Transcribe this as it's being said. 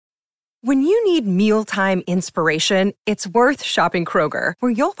When you need mealtime inspiration, it's worth shopping Kroger,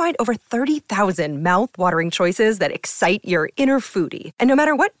 where you'll find over 30,000 mouth-watering choices that excite your inner foodie. And no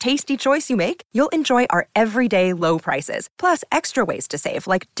matter what tasty choice you make, you'll enjoy our everyday low prices, plus extra ways to save,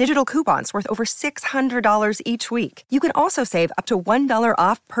 like digital coupons worth over $600 each week. You can also save up to $1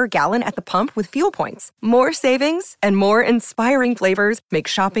 off per gallon at the pump with fuel points. More savings and more inspiring flavors make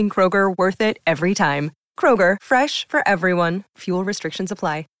shopping Kroger worth it every time. Kroger, fresh for everyone. Fuel restrictions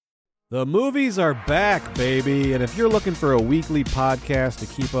apply. The movies are back, baby, and if you're looking for a weekly podcast to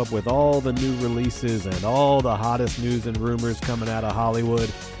keep up with all the new releases and all the hottest news and rumors coming out of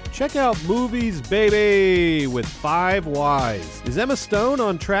Hollywood, check out Movies Baby with 5 Ys. Is Emma Stone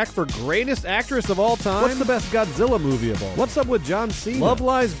on track for greatest actress of all time? What's the best Godzilla movie of all? What's up with John Cena? Love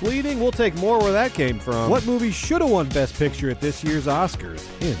Lies Bleeding? We'll take more where that came from. What movie should have won Best Picture at this year's Oscars?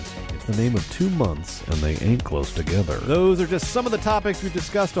 Hint. The name of 2 months, and they ain't close together. Those are just some of the topics we've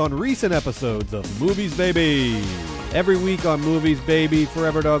discussed on recent episodes of Movies Baby. Every week on Movies Baby,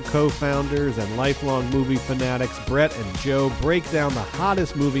 Forever Dog co-founders and lifelong movie fanatics Brett and Joe break down the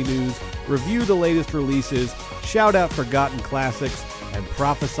hottest movie news, review the latest releases, shout out forgotten classics, and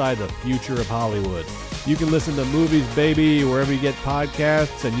prophesy the future of Hollywood. You can listen to Movies Baby wherever you get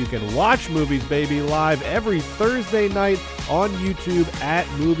podcasts, and you can watch Movies Baby live every Thursday night on YouTube at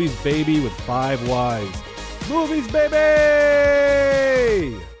Movies Baby with 5 Ys. Movies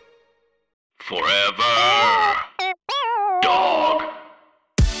Baby! Forever Dog.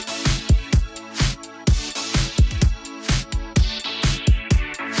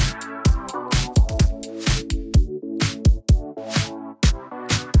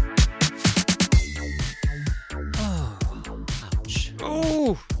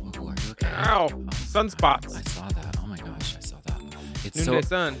 Ow! Sunspots. I saw that. Oh my gosh, I saw that. Noonday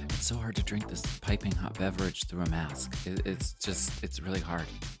sun. It's so hard to drink this piping hot beverage through a mask. It's really hard.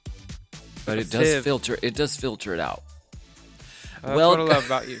 But it does sieve. filter. It does filter it out. That's what I love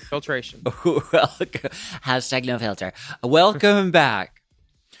about you. Filtration. Hashtag no filter. Welcome back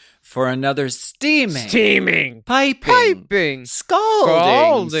for another steaming, piping,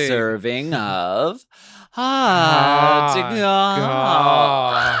 scalding serving of hot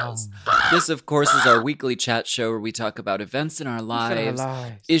goss. This, of course, is our weekly chat show where we talk about events in our lives,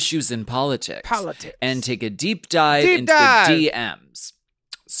 issues in politics, and take a deep dive into the DMs.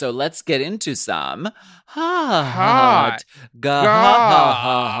 So let's get into some hot goss.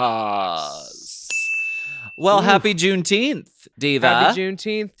 Well, happy Juneteenth, Diva. Happy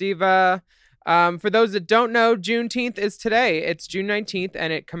Juneteenth, Diva. For those that don't know, Juneteenth is today. It's June 19th,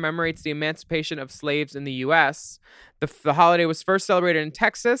 and it commemorates the emancipation of slaves in the U.S. The holiday was first celebrated in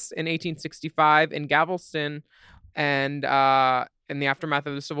Texas in 1865 in Galveston, and in the aftermath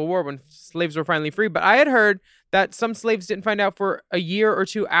of the Civil War when slaves were finally free. But I had heard that some slaves didn't find out for a year or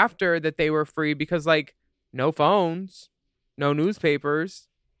two after that they were free because, like, no phones, no newspapers.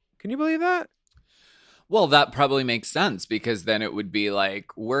 Can you believe that? Well, that probably makes sense because then it would be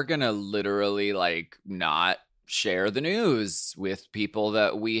like, we're going to literally like not share the news with people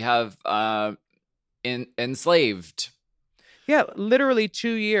that we have enslaved. Yeah, literally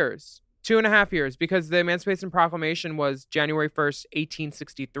 2 years, 2.5 years, because the Emancipation Proclamation was January 1st,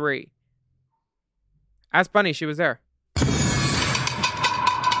 1863. Ask Bunny, she was there.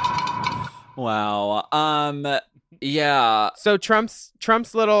 Wow. Yeah. So Trump's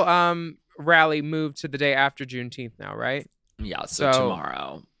little rally moved to the day after Juneteenth now, right? Yeah, so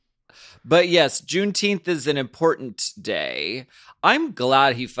tomorrow. But yes, Juneteenth is an important day. I'm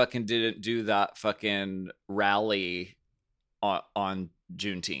glad he fucking didn't do that fucking rally on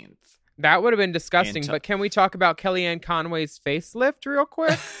Juneteenth. That would have been disgusting. But can we talk about Kellyanne Conway's facelift real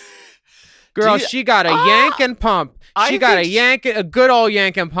quick? Girl, she got a yank and pump. She got a good old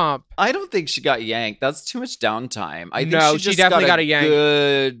yank and pump. I don't think she got yanked. That's too much downtime. I think she definitely got a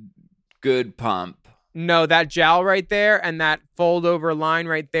yank. Good pump. No, that jowl right there and that fold over line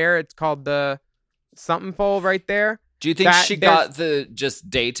right there. It's called the something fold right there. Do you think she got the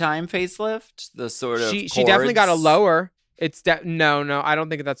just daytime facelift? The sort of she definitely got a lower. It's no. I don't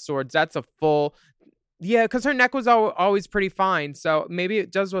think that's swords. That's a full. Yeah, because her neck was always pretty fine, so maybe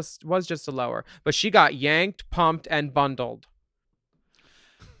it was just a lower. But she got yanked, pumped, and bundled.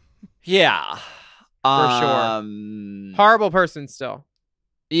 Yeah, for sure. Horrible person still.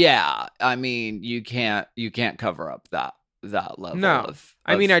 Yeah, I mean you can't cover up that level. No,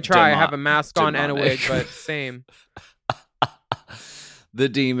 I mean I try. I have a mask on and a wig, but same. The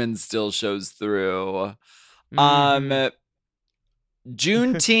demon still shows through.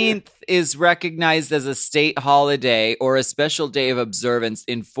 Juneteenth is recognized as a state holiday or a special day of observance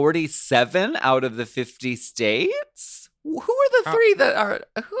in 47 out of the 50 states. Who are the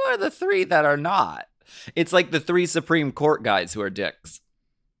three that are not? It's like the 3 Supreme Court guys who are dicks.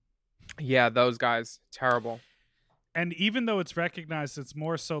 Yeah, those guys. Terrible. And even though it's recognized, it's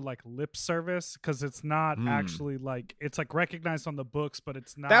more so like lip service because it's not actually like, it's like recognized on the books, but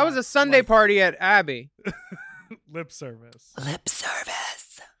it's not. That was a Sunday party at Abbey. Lip service. Lip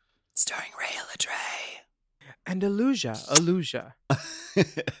service. Starring Ray Ledre. And Aluja.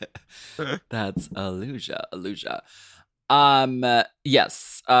 That's Aluja.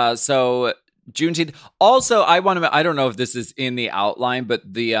 Yes. So Juneteenth. Also, I don't know if this is in the outline, but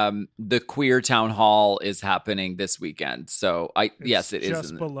the queer town hall is happening this weekend. So yes, it is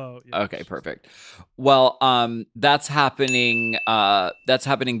just below. Yeah. Okay, perfect. Well, that's happening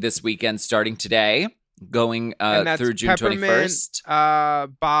this weekend, starting today, going through June 21st.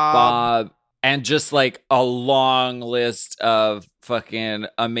 Bob. And just like a long list of fucking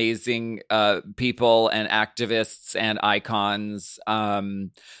amazing people and activists and icons.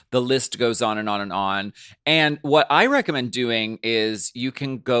 The list goes on and on and on. And what I recommend doing is you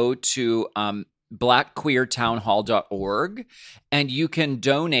can go to blackqueertownhall.org and you can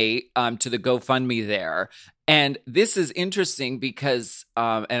donate to the GoFundMe there. And this is interesting because,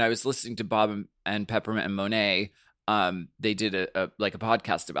 and I was listening to Bob and Peppermint and Monet. They did a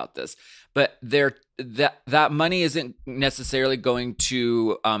podcast about this, but that money isn't necessarily going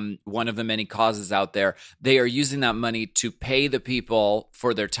to one of the many causes out there. They are using that money to pay the people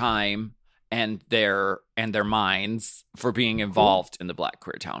for their time and their minds for being involved in the Black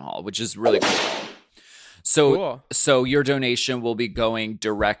Queer Town Hall, which is really cool. So your donation will be going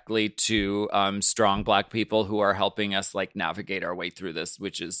directly to strong Black people who are helping us like navigate our way through this,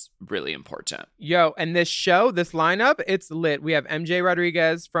 which is really important. Yo, and this lineup, it's lit. We have MJ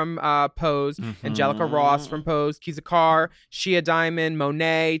Rodriguez from Pose, Angelica Ross from Pose, Kiza Carr, Shia Diamond,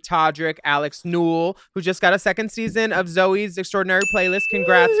 Monet, Todrick, Alex Newell, who just got a second season of Zoe's Extraordinary Playlist.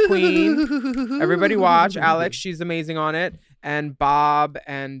 Congrats, queen. Everybody watch Alex. She's amazing on it. And Bob,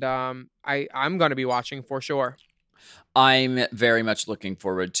 and I'm going to be watching for sure. I'm very much looking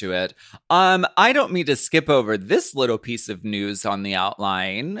forward to it. I don't mean to skip over this little piece of news on the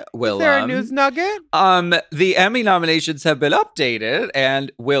outline, Willem. Is there a news nugget? The Emmy nominations have been updated,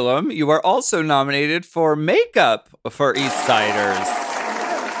 and Willem, you are also nominated for makeup for East Siders.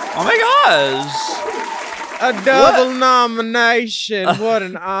 Oh my gosh. A double nomination. What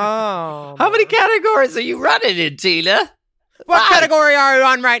an honor. How many categories are you running in, Tina? What category are we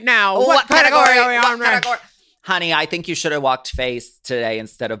on right now? What category are we on right now? Honey, I think you should have walked face today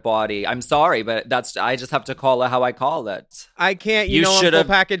instead of body. I'm sorry, but I just have to call it how I call it. I can't, I'm full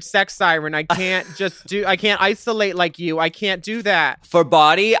package sex siren. I can't I can't isolate like you. I can't do that. For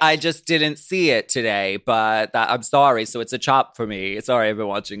body, I just didn't see it today, but I'm sorry. So it's a chop for me. Sorry, I've been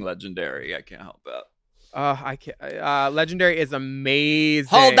watching Legendary. I can't help it. I can't. Legendary is amazing.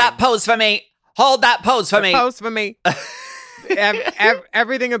 Hold that pose for me. Hold that pose for me. Pose for me.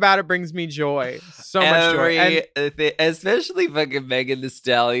 Everything about it brings me joy. So much joy. Especially fucking Megan Thee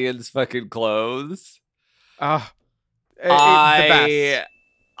Stallion's fucking clothes. The best.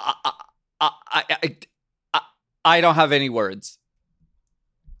 I don't have any words.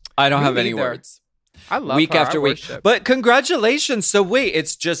 I don't have any words. I love week her. after week. But congratulations. So wait,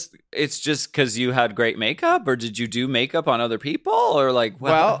 it's just because you had great makeup, or did you do makeup on other people, or like?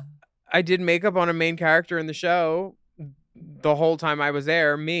 Well, I did makeup on a main character in the show the whole time I was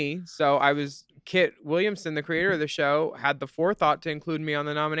there, me. So Kit Williamson, the creator of the show, had the forethought to include me on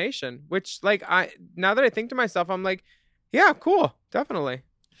the nomination, which now that I think to myself, I'm like, yeah, cool. Definitely.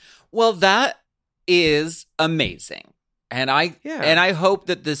 Well, that is amazing. And I hope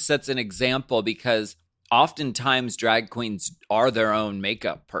that this sets an example, because oftentimes drag queens are their own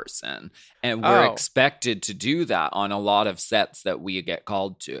makeup person, and we're expected to do that on a lot of sets that we get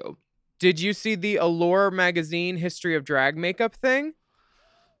called to. Did you see the Allure magazine history of drag makeup thing?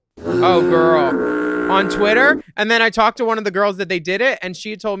 Oh, girl. On Twitter. And then I talked to one of the girls that they did it, and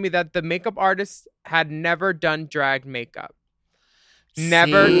she told me that the makeup artist had never done drag makeup.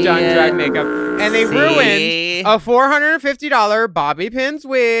 Never done drag makeup. And they ruined a $450 bobby pins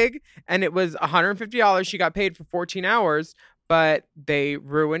wig, and it was $150 she got paid for 14 hours, but they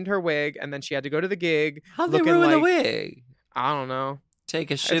ruined her wig, and then she had to go to the gig. How'd they ruin a wig? I don't know.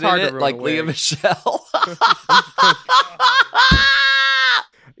 Take a shit in it like Lea Michele.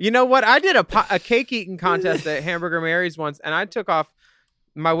 You know what? I did a cake eating contest at Hamburger Mary's once, and I took off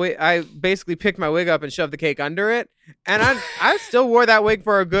my wig. I basically picked my wig up and shoved the cake under it, and I still wore that wig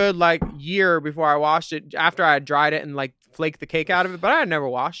for a good year before I washed it, after I had dried it and flaked the cake out of it, but I had never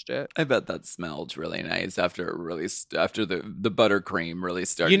washed it. I bet that smelled really nice after the buttercream really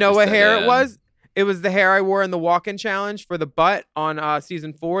started. You know what hair it was? It was the hair I wore in the walk-in challenge for the butt on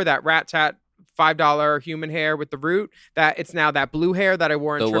season 4. That Rat Tat $5 human hair with the root. That it's now that blue hair that I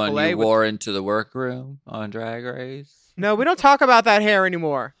wore in the AAA. one you wore into the workroom on Drag Race. No, we don't talk about that hair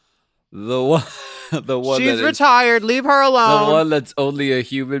anymore. The one. The one She's retired. Leave her alone. The one that's only a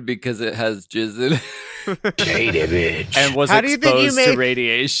human because it has jizz in it. Shady bitch. And was exposed to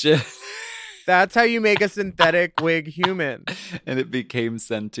radiation. That's how you make a synthetic wig human. And it became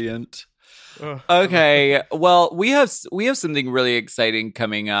sentient. Ugh. Okay, well, we have something really exciting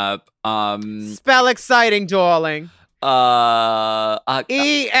coming up. Spell exciting, darling. EXT.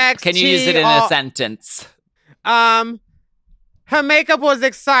 Can you use it in a sentence? Her makeup was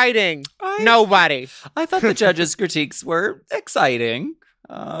exciting. Nobody. I thought the judges' critiques were exciting.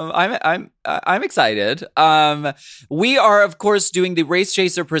 I'm excited. We are, of course, doing the Race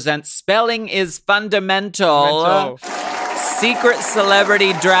Chaser Presents Spelling is Fundamental. Secret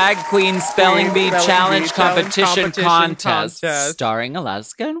Celebrity Drag Queen Spelling Bee Challenge Competition Contest. Starring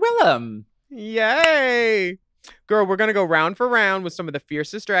Alaska and Willem. Yay! Girl, we're going to go round for round with some of the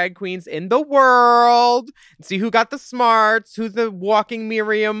fiercest drag queens in the world and see who got the smarts, who's the walking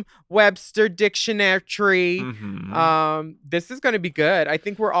Merriam-Webster dictionary. Mm-hmm. This is going to be good. I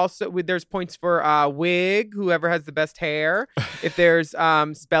think we're also, there's points for wig, whoever has the best hair. If there's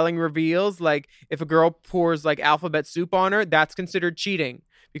spelling reveals, like if a girl pours like alphabet soup on her, that's considered cheating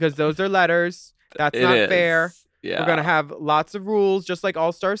because those are letters. That's not fair. Yeah. We're going to have lots of rules, just like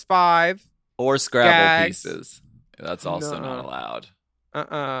All Stars 5. Or Scrabble Gags. Pieces. That's also not allowed.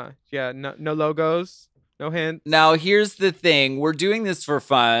 Yeah, no logos, no hints. Now, here's the thing. We're doing this for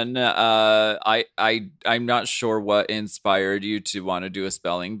fun. I'm not sure what inspired you to want to do a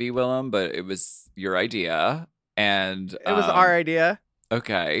spelling bee, Willem, but it was your idea. And it was our idea.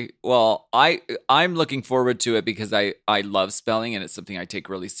 Okay. Well, I'm looking forward to it because I love spelling and it's something I take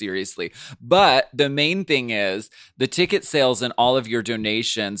really seriously. But the main thing is the ticket sales and all of your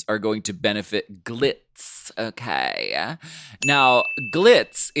donations are going to benefit Glitz. Okay. Now,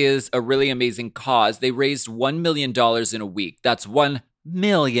 Glitz is a really amazing cause. They raised $1 million in a week. That's $1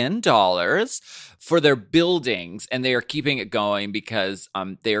 million for their buildings, and they are keeping it going because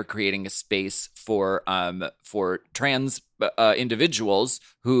they are creating a space for trans individuals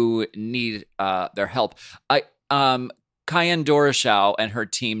who need their help. Cayenne Dorashau and her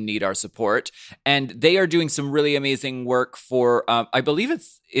team need our support, and they are doing some really amazing work for, I believe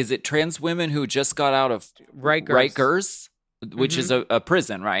is it trans women who just got out of Rikers, which is a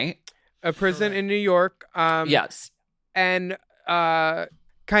prison, right? A prison in New York. Yes. And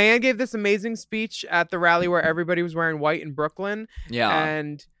Cayenne gave this amazing speech at the rally where everybody was wearing white in Brooklyn. Yeah.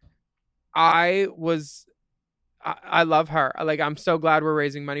 And I love her. Like, I'm so glad we're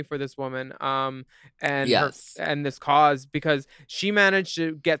raising money for this woman. And yes. and this cause, because she managed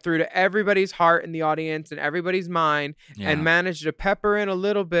to get through to everybody's heart in the audience and everybody's mind, and managed to pepper in a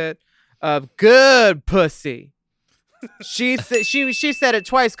little bit of good pussy. She said it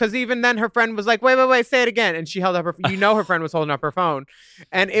twice, because even then her friend was like, wait, say it again. And she held up her friend was holding up her phone.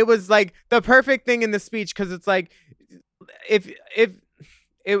 And it was like the perfect thing in the speech, because it's like,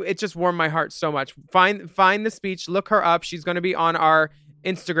 it just warmed my heart so much. Find the speech, look her up. She's going to be on our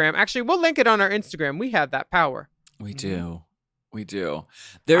Instagram. Actually, we'll link it on our Instagram. We have that power. We do. We do.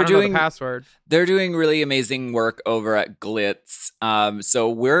 They're doing the password. They're doing really amazing work over at Glitz.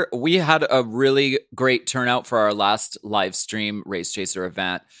 So we had a really great turnout for our last live stream Race Chaser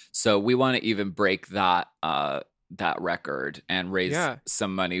event. So we want to even break that record and raise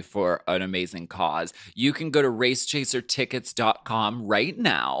some money for an amazing cause. You can go to racechasertickets.com right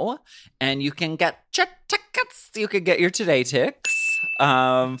now, and you can get your tickets. You can get your Today Ticks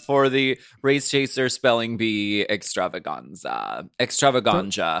for the Race Chaser Spelling Bee extravaganza.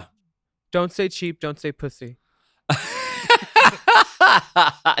 Don't say cheap. Don't say pussy.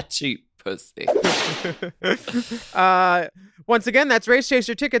 Cheap pussy. Once again, that's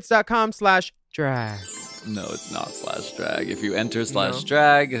racechasertickets.com/drag. No, it's not /drag. If you enter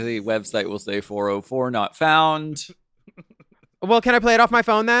 /drag, the website will say 404 not found. Well, can I play it off my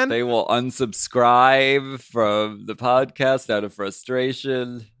phone then? They will unsubscribe from the podcast out of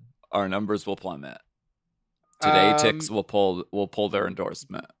frustration. Our numbers will plummet. Today Ticks will pull their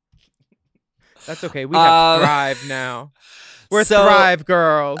endorsement. That's okay. We have Thrive now. We're Thrive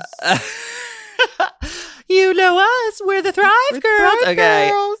girls. You know us. We're the Thrive girls.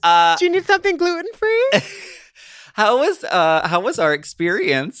 Girls. Do you need something gluten-free? How was our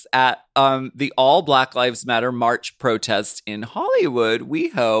experience at the All Black Lives Matter March protest in Hollywood,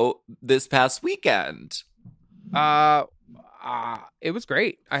 WeHo, this past weekend? It was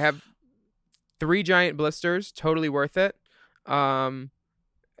great. I have 3 giant blisters. Totally worth it.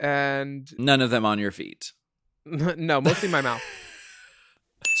 and none of them on your feet. No, mostly my mouth.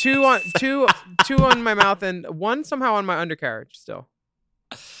 Two on my mouth and one somehow on my undercarriage still.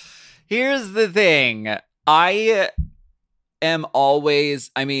 Here's the thing. I am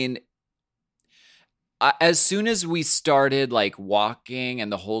always, as soon as we started like walking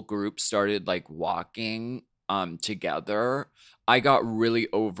and the whole group started like walking together, I got really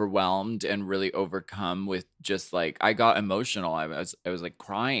overwhelmed and really overcome with just like, I got emotional. I was like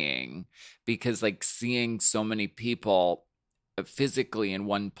crying because like seeing so many people physically in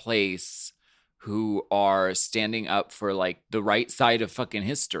one place who are standing up for like the right side of fucking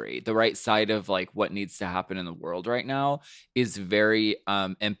history, the right side of like what needs to happen in the world right now is very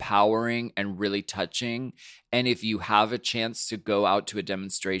empowering and really touching. And if you have a chance to go out to a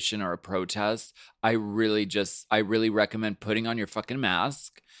demonstration or a protest, I really recommend putting on your fucking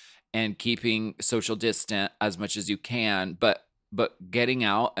mask and keeping social distance as much as you can. But getting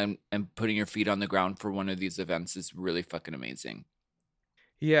out and putting your feet on the ground for one of these events is really fucking amazing.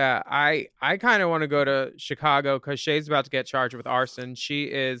 Yeah, I kind of want to go to Chicago because Shay's about to get charged with arson. She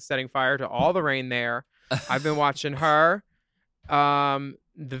is setting fire to all the rain there. I've been watching her. The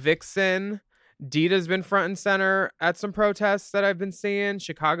Vixen. Dita's been front and center at some protests that I've been seeing.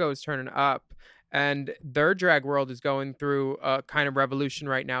 Chicago is turning up. And their drag world is going through a kind of revolution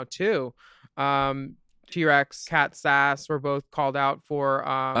right now, too. T-Rex, Cat Sass were both called out for...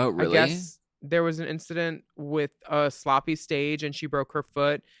 oh, really? I guess there was an incident with a sloppy stage and she broke her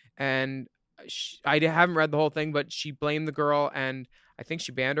foot. And I haven't read the whole thing, but she blamed the girl and I think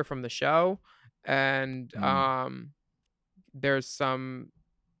she banned her from the show. And there's some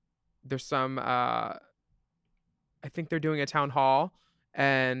I think they're doing a town hall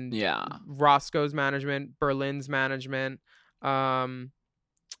and Roscoe's management, Berlin's management, and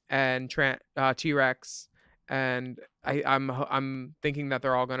T-Rex, and I'm thinking that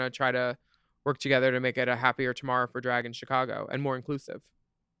they're all gonna try to work together to make it a happier tomorrow for drag in Chicago and more inclusive.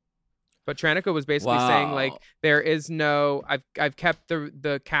 But Tranica was basically saying like there is no I've kept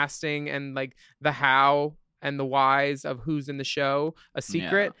the casting and like the how and the whys of who's in the show a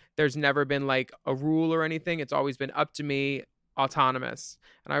secret. Yeah. There's never been like a rule or anything. It's always been up to me, autonomous.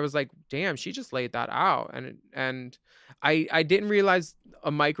 And I was like, damn, she just laid that out. And I didn't realize a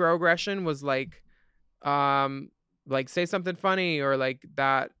microaggression was like say something funny or like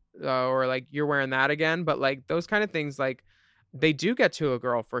that or like you're wearing that again. But like those kind of things, like they do get to a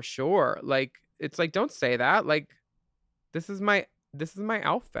girl for sure. Like it's like, don't say that. Like this is my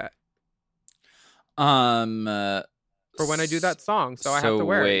outfit. For when I do that song, so I have to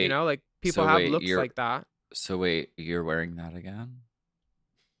wear it, you know, like people have looks like that. So wait, you're wearing that again?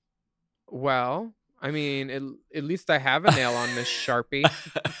 Well, I mean, at least I have a nail on Miss Sharpie.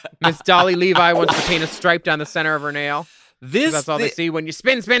 Miss Dolly Levi wants to paint a stripe down the center of her nail. That's all they see when you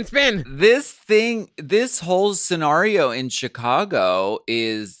spin. This whole scenario in Chicago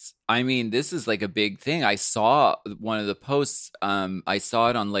is, I mean, this is like a big thing. I saw one of the posts. I saw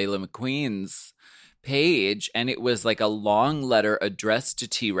it on Layla McQueen's page, and it was like a long letter addressed to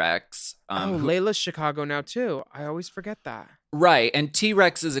T-Rex. Layla's Chicago now too. I always forget that. Right, and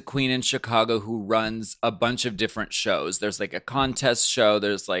T-Rex is a queen in Chicago who runs a bunch of different shows. There's like a contest show.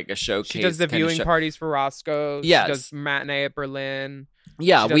 There's like a showcase. She does the viewing parties for Roscoe. Yes. She does matinee at Berlin.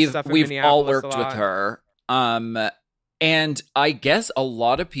 Yeah, we've all worked with her. And I guess a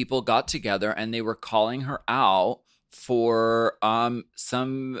lot of people got together and they were calling her out for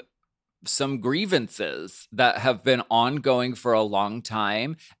some grievances that have been ongoing for a long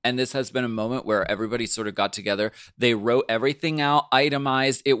time. And this has been a moment where everybody sort of got together. They wrote everything out,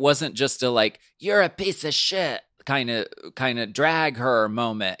 itemized. It wasn't just a like, you're a piece of shit kind of drag her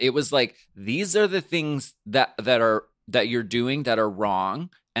moment. It was like, these are the things that you're doing that are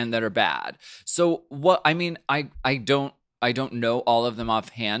wrong and that are bad. So what, I mean, I don't know all of them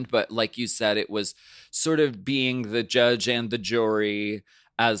offhand, but like you said, it was sort of being the judge and the jury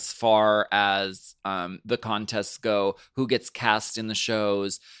as far as the contests go, who gets cast in the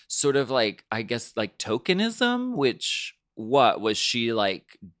shows, sort of like, I guess, like tokenism, which what was she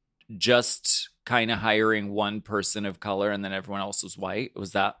like just kind of hiring one person of color and then everyone else was white?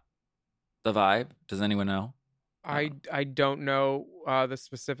 Was that the vibe? Does anyone know? I don't know the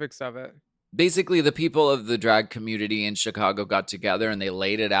specifics of it. Basically, the people of the drag community in Chicago got together and they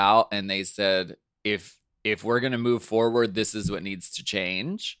laid it out and they said, if we're going to move forward, this is what needs to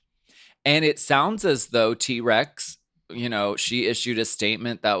change. And it sounds as though T-Rex, you know, she issued a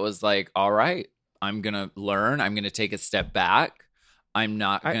statement that was like, all right, I'm going to learn. I'm going to take a step back. I'm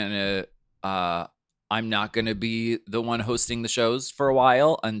not going to be the one hosting the shows for a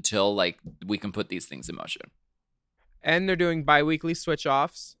while until like we can put these things in motion. And they're doing bi-weekly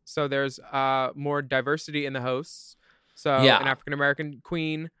switch-offs. So there's more diversity in the hosts. So an African-American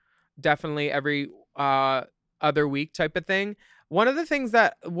queen, definitely every other week type of thing. One of the things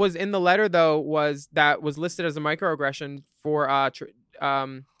that was in the letter, though, was listed as a microaggression for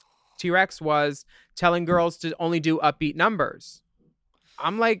T-Rex was telling girls to only do upbeat numbers.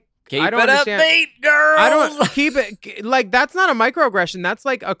 I'm like, I don't understand. Upbeat, girls. I don't keep it like that's not a microaggression. That's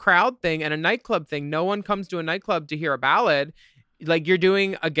like a crowd thing and a nightclub thing. No one comes to a nightclub to hear a ballad. Like you're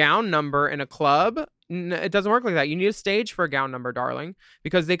doing a gown number in a club. It doesn't work like that. You need a stage for a gown number, darling,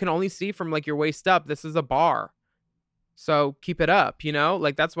 because they can only see from like your waist up. This is a bar. So keep it up, you know?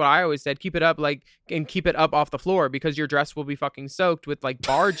 Like that's what I always said. Keep it up, like, and keep it up off the floor because your dress will be fucking soaked with like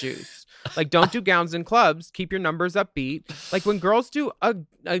bar juice. Like don't do gowns in clubs. Keep your numbers upbeat. Like when girls do a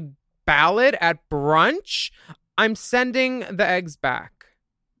ballad at brunch, I'm sending the eggs back.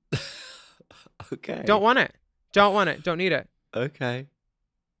 Okay. Don't want it. Don't want it. Don't need it. Okay.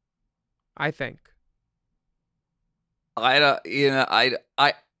 I think. I don't, you know,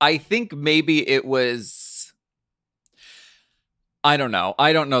 I think maybe it was, I don't know.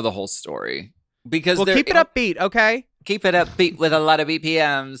 I don't know the whole story because keep it upbeat, okay? Keep it upbeat with a lot of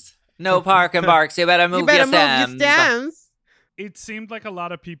BPMs. No park and barks. You better move your stems. It seemed like a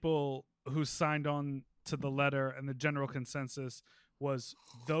lot of people who signed on to the letter and the general consensus was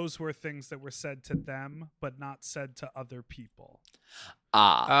those were things that were said to them, but not said to other people. So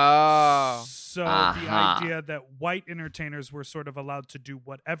the idea that white entertainers were sort of allowed to do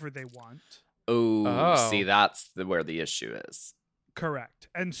whatever they want. See, that's where the issue is. Correct.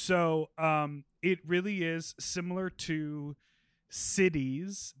 And so it really is similar to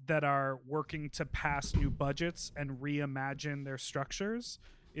cities that are working to pass new budgets and reimagine their structures.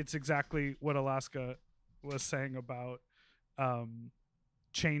 It's exactly what Alaska was saying about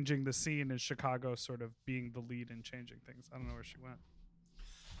changing the scene in Chicago, sort of being the lead in changing things. I don't know where she went.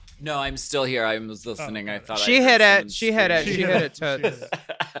 No, I'm still here. I was listening. I thought she hit it. She hit it.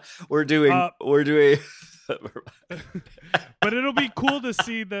 We're doing. But it'll be cool to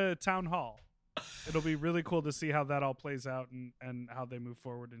see the town hall. It'll be really cool to see how that all plays out and how they move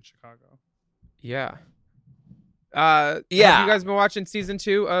forward in Chicago. Yeah. Have you guys been watching season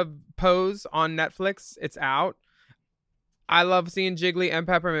 2 of Pose on Netflix? It's out. I love seeing Jiggly and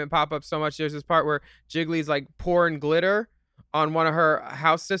Peppermint pop up so much. There's this part where Jiggly's like pouring glitter on one of her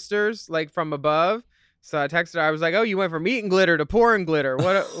house sisters, like from above. So I texted her. I was like, "Oh, you went from eating glitter to pouring glitter.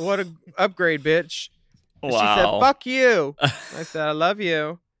 What a upgrade, bitch!" And she said, "Fuck you." I said, "I love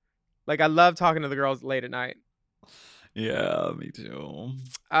you." Like I love talking to the girls late at night. Yeah, me too.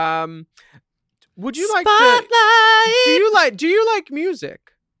 Would you like to? Do you like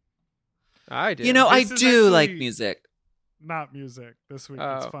music? I do. You know, I do like music. Not music. This week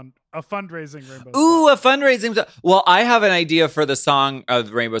it's fun. A fundraising Rainbow Spotlight. Ooh, a fundraising. Well, I have an idea for the song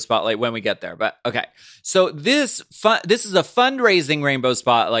of Rainbow Spotlight when we get there. But okay, so this is a fundraising Rainbow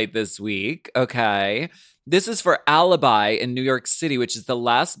Spotlight this week. Okay, this is for Alibi in New York City, which is the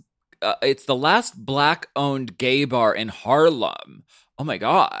last. It's the last Black-owned gay bar in Harlem. Oh my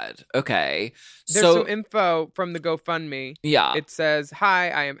God. Okay. There's some info from the GoFundMe. Yeah. It says,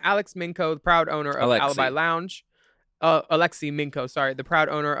 "Hi, I am Alex Minko, the proud owner of Alibi Lounge." Alexi Minko, sorry, the proud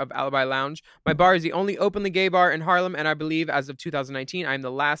owner of Alibi Lounge. My bar is the only openly gay bar in Harlem, and I believe as of 2019, I am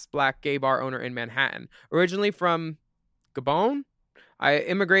the last Black gay bar owner in Manhattan. Originally from Gabon, I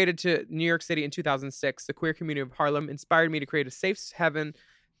immigrated to New York City in 2006. The queer community of Harlem inspired me to create a safe haven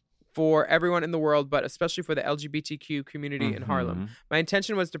for everyone in the world, but especially for the LGBTQ community in Harlem. My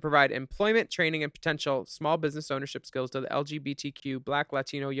intention was to provide employment, training, and potential small business ownership skills to the LGBTQ Black,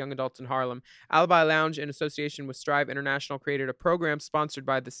 Latino, young adults in Harlem. Alibi Lounge, in association with Strive International, created a program sponsored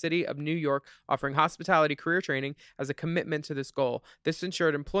by the City of New York offering hospitality career training as a commitment to this goal. This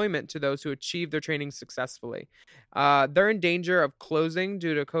ensured employment to those who achieved their training successfully. They're in danger of closing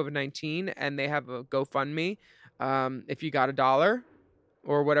due to COVID-19, and they have a GoFundMe. If you got $1,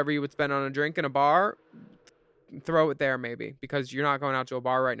 or whatever you would spend on a drink in a bar, throw it there maybe, because you're not going out to a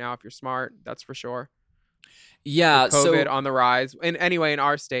bar right now if you're smart. That's for sure. Yeah. With COVID on the rise. And anyway, in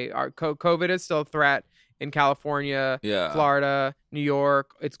our state, our COVID is still a threat in California, Florida, New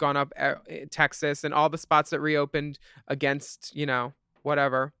York. It's gone up, Texas, and all the spots that reopened against,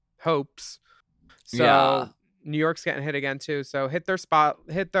 whatever, hopes. So New York's getting hit again too. So hit their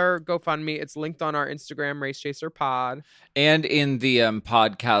GoFundMe. It's linked on our Instagram, Race Chaser Pod. And in the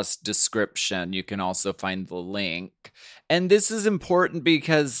podcast description, you can also find the link. And this is important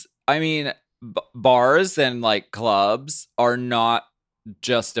because, I mean, bars and like clubs are not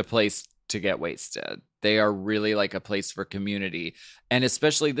just a place to get wasted. They are really like a place for community. And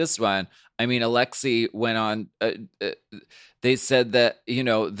especially this one. I mean, Alexi went on, they said that, you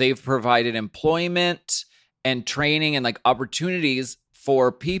know, they've provided employment and training and like opportunities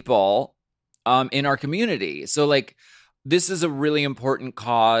for people in our community. So like, this is a really important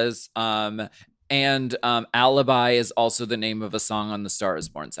cause. And Alibi is also the name of a song on the Star is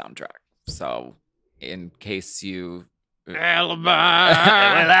Born soundtrack. So in case you...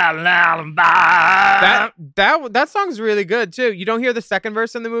 Alibi. Without an alibi. That song's really good too. You don't hear the second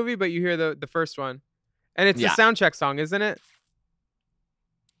verse in the movie, but you hear the first one. And it's a soundcheck song, isn't it?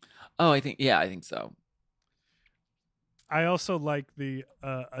 Oh, I think so. I also like the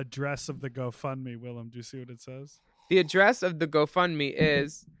address of the GoFundMe. Willem, do you see what it says? The address of the GoFundMe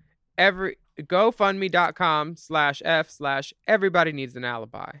is GoFundMe.com/F/everybody needs an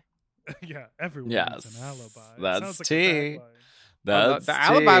alibi. Yeah, everyone Yes, needs an alibi. that's like tea. That's the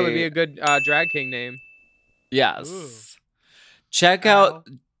alibi tea. would be a good drag king name. Yes. Ooh. Check out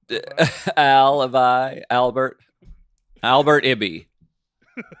Alibi. Albert Ibby.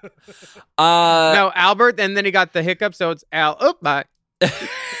 No, Albert, and then he got the hiccup, so it's Al. Oh, bye.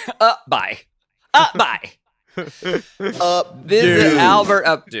 Bye. Bye. This is Albert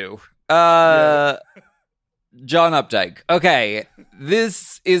Updo. John Updike. Okay,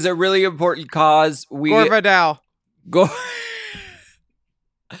 this is a really important cause. Gore Vidal.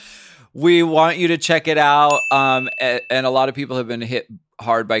 We want you to check it out. And a lot of people have been hit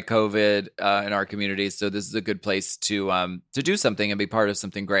hard by COVID in our community, so this is a good place to do something and be part of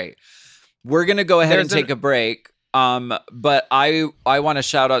something great. We're gonna go ahead and take a break. But I want to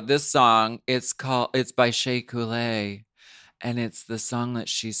shout out this song. It's by Shea Coulee, and it's the song that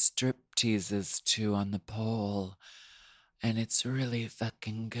she strip teases to on the pole, and it's really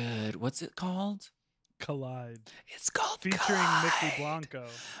fucking good. What's it called? Collide. It's called Featuring Collide. Mickey Blanco.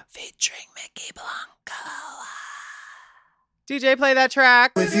 Featuring Mickey Blanco. DJ, play that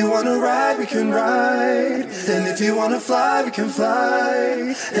track. If you wanna ride, we can ride. And if you wanna fly, we can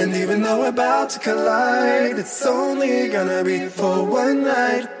fly. And even though we're about to collide, it's only gonna be for one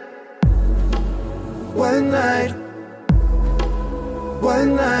night. One night.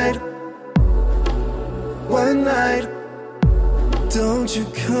 One night. One night. Don't you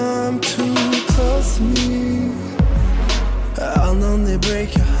come too close to me. I'll only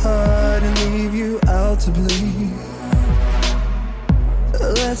break your heart and leave you out to bleed.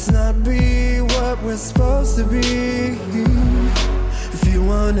 Let's not be what we're supposed to be. If you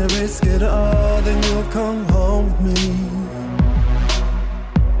wanna risk it all, then you'll come home with me.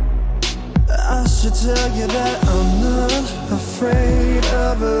 I should tell you that I'm not afraid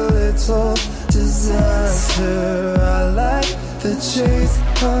of a little disaster. I like the chase,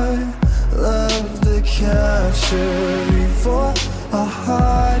 I love the capture. Before our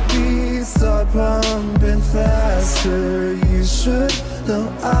heartbeats start pumping faster, you should know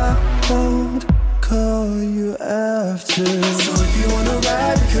I won't call you after. So if you wanna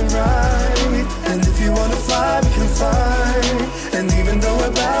ride, we can ride. And if you wanna fly, we can fly. And even though we're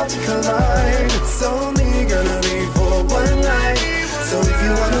about to collide, it's only gonna be for one night. So if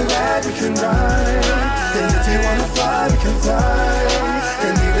you wanna ride, we can ride. And if you wanna fly, we can fly.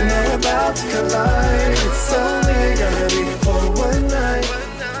 And even though we're about to collide, it's only gonna be for one night.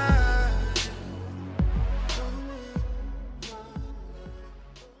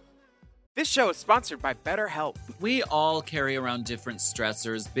 This show is sponsored by BetterHelp. We all carry around different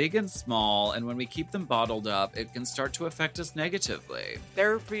stressors, big and small, and when we keep them bottled up, it can start to affect us negatively.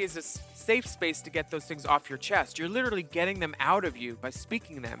 Therapy is a safe space to get those things off your chest. You're literally getting them out of you by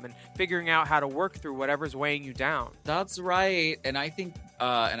speaking them and figuring out how to work through whatever's weighing you down. That's right. And I think,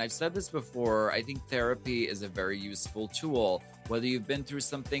 and I've said this before, I think therapy is a very useful tool, whether you've been through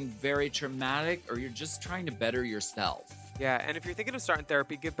something very traumatic or you're just trying to better yourself. Yeah, and if you're thinking of starting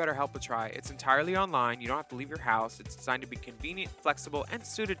therapy, give BetterHelp a try. It's entirely online. You don't have to leave your house. It's designed to be convenient, flexible, and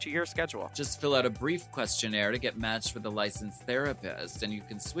suited to your schedule. Just fill out a brief questionnaire to get matched with a licensed therapist, and you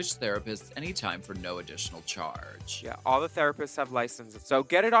can switch therapists anytime for no additional charge. Yeah, all the therapists have licenses, so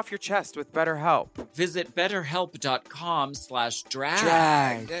get it off your chest with BetterHelp. Visit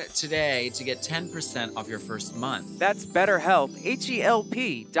betterhelp.com/drag today to get 10% off your first month. That's BetterHelp,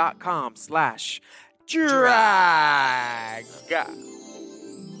 HELP.com/drag.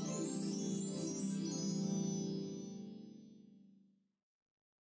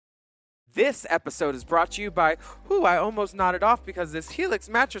 This episode is brought to you by, I almost nodded off because this Helix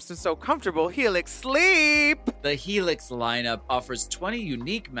mattress is so comfortable. Helix Sleep! The Helix lineup offers 20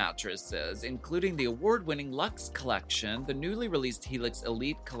 unique mattresses, including the award-winning Luxe Collection, the newly released Helix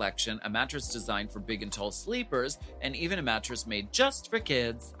Elite Collection, a mattress designed for big and tall sleepers, and even a mattress made just for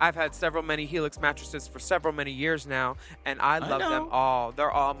kids. I've had many Helix mattresses for many years now, and I love them all.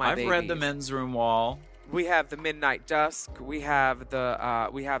 They're all my babies. I've read the men's room wall. We have the Midnight Dusk. We have the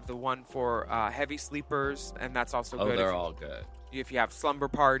one for heavy sleepers, and that's also good. Oh, they're all good. If you have slumber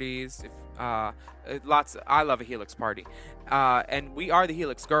parties, I love a Helix party, and we are the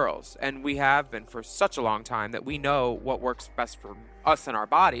Helix girls, and we have been for such a long time that we know what works best for us and our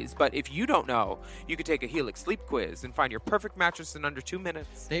bodies. But if you don't know, you could take a Helix sleep quiz and find your perfect mattress in under 2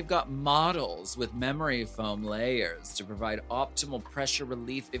 minutes. They've got models with memory foam layers to provide optimal pressure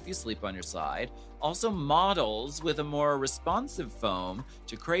relief if you sleep on your side. Also models with a more responsive foam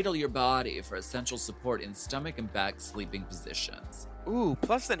to cradle your body for essential support in stomach and back sleeping positions. Ooh,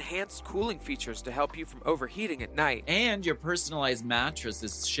 plus enhanced cooling features to help you from overheating at night. And your personalized mattress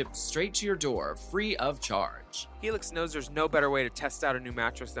is shipped straight to your door, free of charge. Helix knows there's no better way to test out a new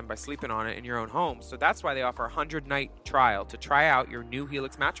mattress than by sleeping on it in your own home, so that's why they offer a 100-night trial to try out your new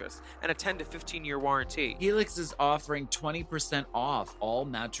Helix mattress and a 10 to 15-year warranty. Helix is offering 20% off all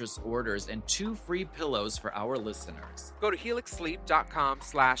mattress orders and 2 free pillows for our listeners. Go to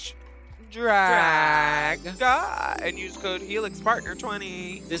helixsleep.com/drag and use code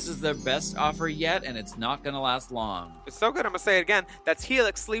HelixPartner20. This is their best offer yet, and it's not going to last long. It's so good, I'm going to say it again. That's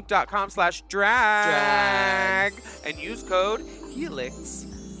helixsleep.com/drag and use code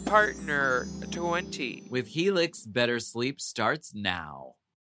HelixPartner20. With Helix, better sleep starts now.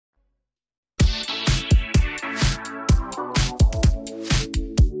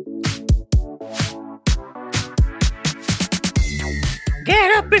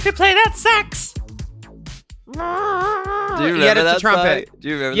 Get up if you play that sax. Do you remember Yet it's that a trumpet. song? Do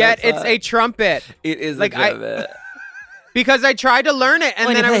you remember Yet that it's song? a trumpet. It is like, a trumpet. Because I tried to learn it, and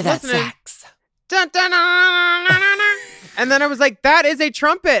When then you I play was that listening. sax. Dun, dun, dun, dun, dun, dun. And then I was like, that is a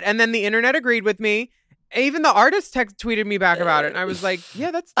trumpet. And then the internet agreed with me. Even the artist tweeted me back about it. And I was like,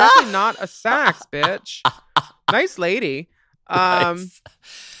 yeah, that's definitely not a sax, bitch. Nice lady. Nice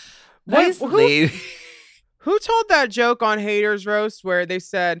lady. Who told that joke on Haters Roast where they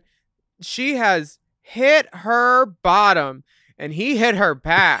said she has hit her bottom and he hit her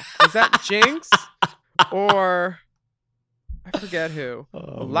back? Was that Jinx? Or I forget who.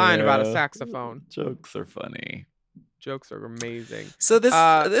 Lying about a saxophone. Jokes are funny. Jokes are amazing. So this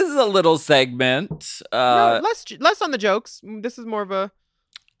is a little segment. No, less on the jokes. This is more of a.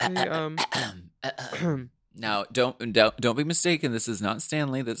 Now, don't be mistaken. This is not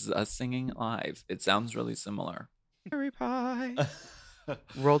Stanley. This is us singing live. It sounds really similar. Cherry pie.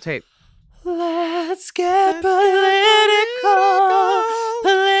 Roll tape. Let's get political.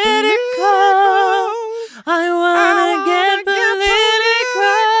 I wanna get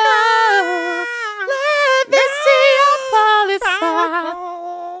political. Let me see your policy.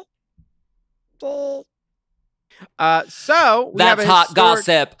 So we That's have a hot historic-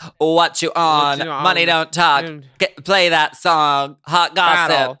 gossip. What you on? What you on? Money don't talk. Play that song. Hot gossip.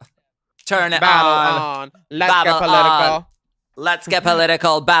 Battle. Turn it Battle on. on. Let's Babble get political. on. Let's get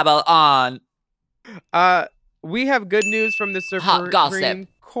political. Babble on. We have good news from the Supreme Hot gossip.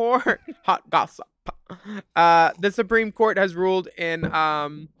 Court. Hot gossip. The Supreme Court has ruled in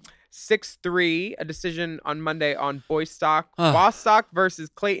 6-3, a decision on Monday on Bostock versus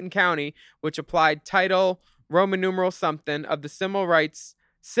Clayton County, which applied Title Roman numeral something of the Civil Rights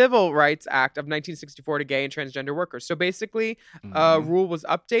Act of 1964 to gay and transgender workers. So basically, a rule was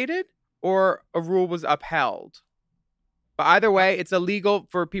updated or a rule was upheld. But either way, it's illegal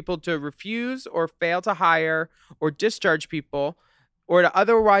for people to refuse or fail to hire or discharge people or to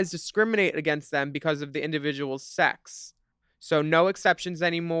otherwise discriminate against them because of the individual's sex. So no exceptions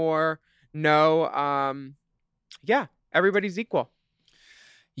anymore. No, everybody's equal.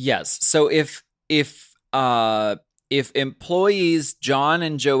 Yes. So if employees John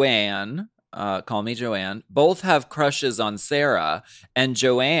and Joanne, call me Joanne, both have crushes on Sarah, and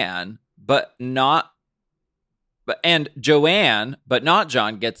Joanne, but not John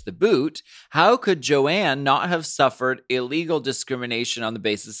gets the boot, how could Joanne not have suffered illegal discrimination on the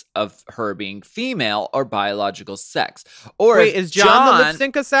basis of her being female or biological sex? Or wait, is John the lip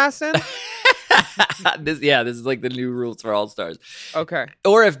sync assassin? This is like the new rules for All Stars. Okay.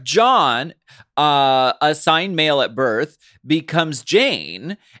 Or if John, assigned male at birth, becomes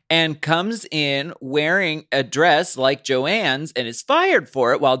Jane and comes in wearing a dress like Joanne's and is fired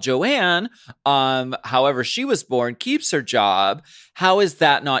for it, while Joanne, however she was born, keeps her job, how is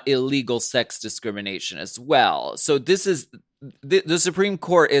that not illegal sex discrimination as well? So this is the Supreme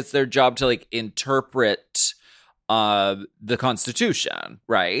Court. It's their job to like interpret the Constitution,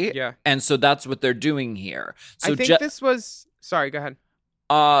 right? Yeah. And so that's what they're doing here. So I think this was... Sorry, go ahead.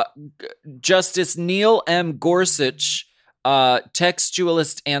 Justice Neil M. Gorsuch,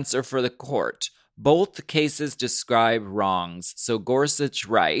 textualist answer for the court. Both cases describe wrongs. So Gorsuch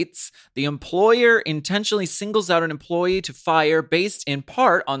writes, the employer intentionally singles out an employee to fire based in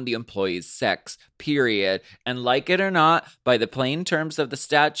part on the employee's sex, period. And like it or not, by the plain terms of the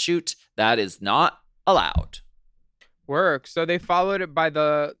statute, that is not allowed. Work. So they followed it by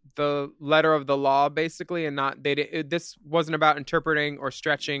the letter of the law, basically, and not this wasn't about interpreting or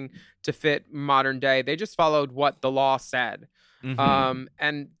stretching to fit modern day. They just followed what the law said. Mm-hmm.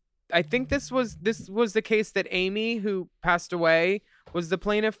 And I think this was the case that Amy, who passed away, was the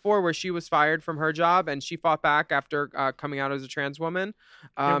plaintiff for, where she was fired from her job and she fought back after coming out as a trans woman.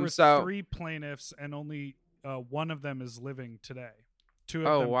 There were 3 plaintiffs, and only one of them is living today. 2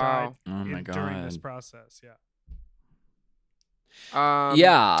 of them died during this process.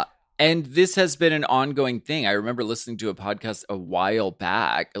 Yeah. And this has been an ongoing thing. I remember listening to a podcast a while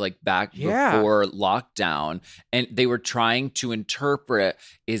back, before lockdown, and they were trying to interpret,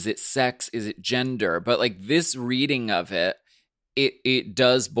 is it sex, is it gender? But like this reading of it, it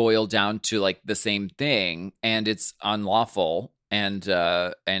does boil down to like the same thing, and it's unlawful, and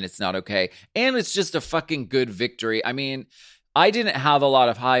it's not okay. And it's just a fucking good victory. I mean, I didn't have a lot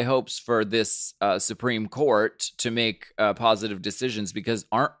of high hopes for this Supreme Court to make positive decisions, because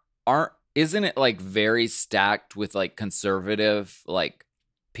isn't it like very stacked with like conservative like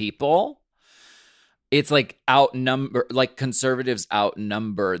people? It's like conservatives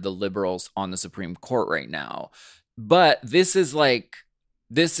outnumber the liberals on the Supreme Court right now. But this is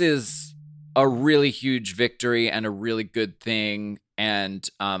a really huge victory and a really good thing. And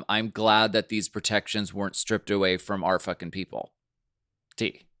I'm glad that these protections weren't stripped away from our fucking people.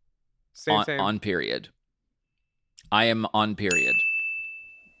 Same. On period. I am on period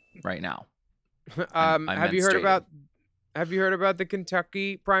right now. Have you heard about the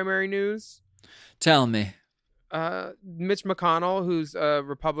Kentucky primary news? Tell me. Mitch McConnell, who's a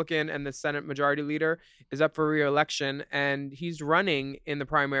Republican and the Senate Majority Leader, is up for re-election, and he's running in the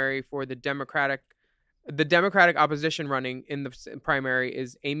primary for the Democratic opposition. Running in the primary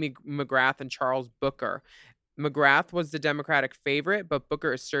is Amy McGrath and Charles Booker. McGrath was the Democratic favorite, but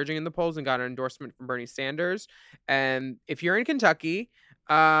Booker is surging in the polls and got an endorsement from Bernie Sanders. And if you're in Kentucky,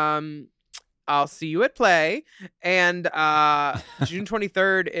 I'll see you at play. And June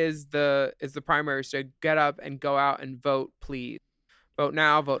 23rd is the primary, so get up and go out and vote, please. Vote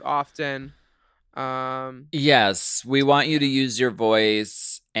now, vote often. Yes, we want you to use your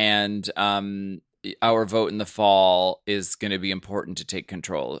voice, and our vote in the fall is going to be important to take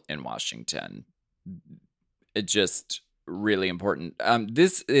control in Washington. It's just really important.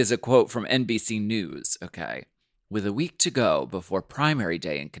 This is a quote from NBC News, okay? With a week to go before primary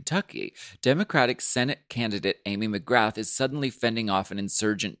day in Kentucky, Democratic Senate candidate Amy McGrath is suddenly fending off an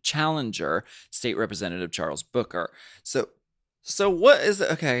insurgent challenger, State Representative Charles Booker. So what is it?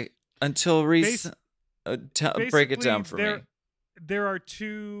 Okay, until recent... break it down for me. There are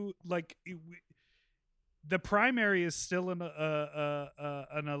 2, like... The primary is still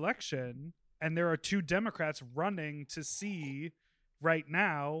an election, and there are 2 Democrats running to see right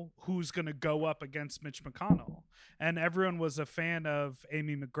now who's going to go up against Mitch McConnell. And everyone was a fan of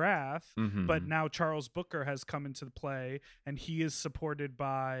Amy McGrath, but now Charles Booker has come into the play, and he is supported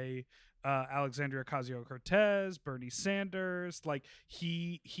by Alexandria Ocasio-Cortez, Bernie Sanders. Like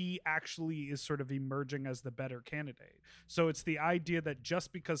he actually is sort of emerging as the better candidate. So it's the idea that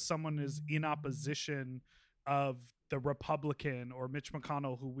just because someone is in opposition of the Republican or Mitch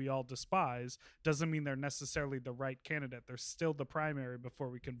McConnell, who we all despise, doesn't mean they're necessarily the right candidate. There's still the primary before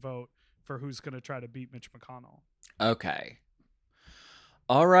we can vote for who's going to try to beat Mitch McConnell. Okay.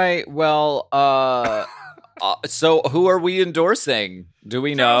 All right. Well, so who are we endorsing? Do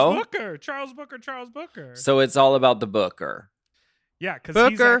we know? Charles Booker. So it's all about the Booker. Yeah, because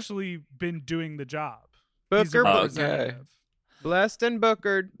he's actually been doing the job. Booker. Okay. Blessed and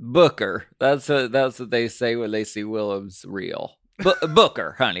Bookered. Booker. That's what they say when they see Willem's reel.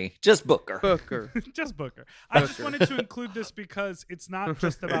 Booker, honey. Just Booker. Booker. Just Booker. I just wanted to include this because it's not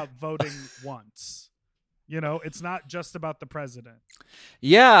just about voting once. It's not just about the president.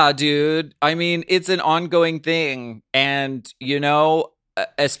 Yeah, dude. I mean, it's an ongoing thing. And,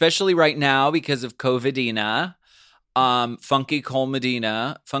 especially right now because of COVIDina, Funky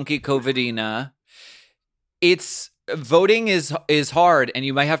COVIDina, it's voting is hard, and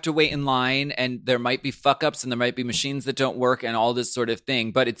you might have to wait in line, and there might be fuck ups, and there might be machines that don't work, and all this sort of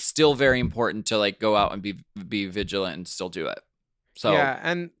thing. But it's still very important to like go out and be vigilant and still do it. So yeah,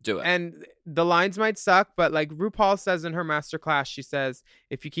 and do it. And the lines might suck, but like RuPaul says in her masterclass, she says,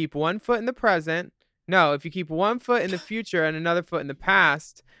 if you keep one foot in the future and another foot in the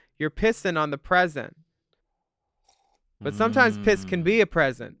past, you're pissing on the present. But sometimes piss can be a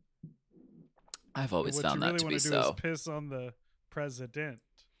present. I've always found that to be so. What you really want to do is piss on the president.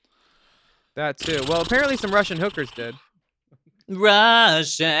 That too. Well, apparently some Russian hookers did.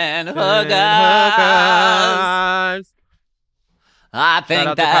 Russian hookers. I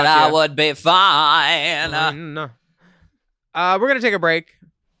think that I would be fine. We're going to take a break.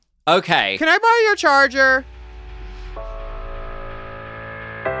 Okay. Can I borrow your charger?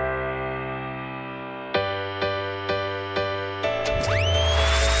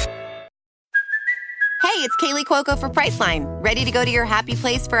 Hey, it's Kaylee Cuoco for Priceline. Ready to go to your happy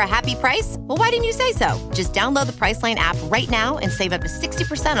place for a happy price? Well, why didn't you say so? Just download the Priceline app right now and save up to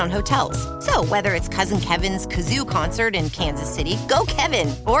 60% on hotels. So whether it's Cousin Kevin's Kazoo Concert in Kansas City, go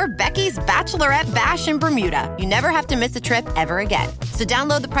Kevin, or Becky's Bachelorette Bash in Bermuda, you never have to miss a trip ever again. So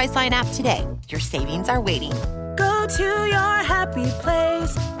download the Priceline app today. Your savings are waiting. Go to your happy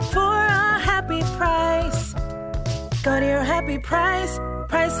place for a happy price. Go to your happy price,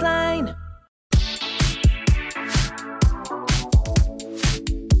 Priceline.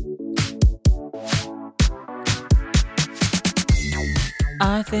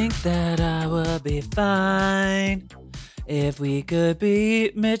 I think that I would be fine if we could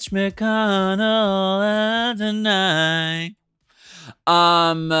beat Mitch McConnell tonight.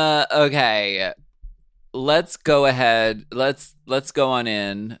 Okay. Let's go ahead. Let's go on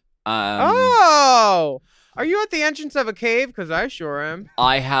in. Are you at the entrance of a cave? Because I sure am.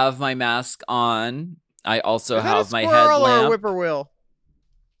 I have my mask on. I also have my headlamp. Or a whippoorwill?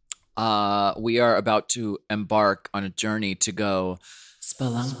 We are about to embark on a journey to go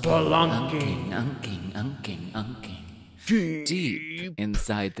spelunking, deep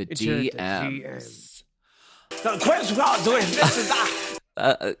inside the DMs. The question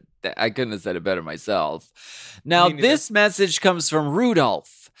I couldn't have said it better myself. Now, this message comes from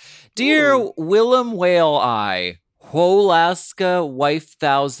Rudolph. Dear Willem Whale Eye, Wholaska Wife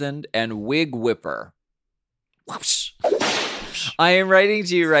Thousand, and Wig Whipper. Whoosh. I am writing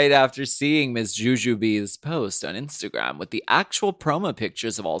to you right after seeing Ms. Jujubee's post on Instagram with the actual promo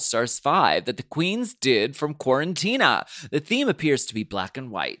pictures of All Stars 5 that the queens did from Quarantina. The theme appears to be black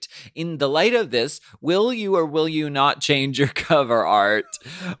and white. In the light of this, will you or will you not change your cover art?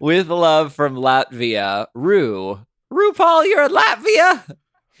 With love from Latvia, RuPaul, you're in Latvia?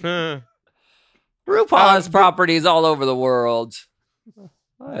 RuPaul has properties all over the world.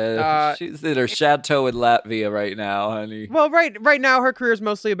 She's in her chateau in Latvia right now, honey. Well, right now her career is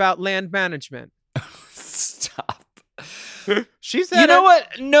mostly about land management. Stop. She said, "You know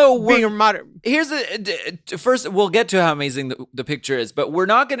what? No, being modern. Here's first. We'll get to how amazing the picture is, but we're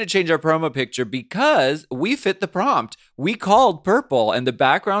not going to change our promo picture because we fit the prompt. We called purple, and the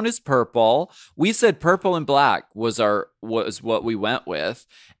background is purple. We said purple and black was what we went with,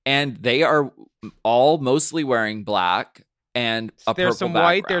 and they are all mostly wearing black." And there's some background.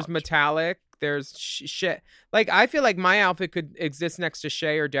 White, there's metallic, there's shit. Like, I feel like my outfit could exist next to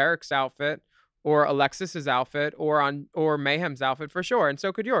Shay or Derek's outfit, or Alexis's outfit, or Mayhem's outfit for sure. And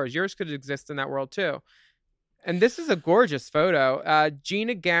so could yours. Yours could exist in that world too. And this is a gorgeous photo.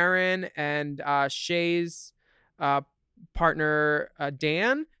 Gina Garin and Shay's partner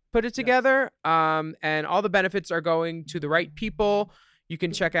Dan put it together. And all the benefits are going to the right people. You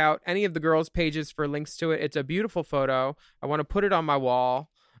can check out any of the girls' pages for links to it. It's a beautiful photo. I want to put it on my wall.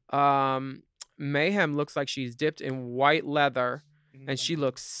 Mayhem looks like she's dipped in white leather, and she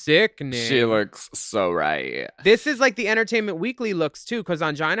looks sickening. She looks so right. This is like the Entertainment Weekly looks, too, because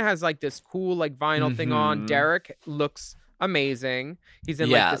Angina has like this cool like vinyl thing on. Derek looks amazing. He's in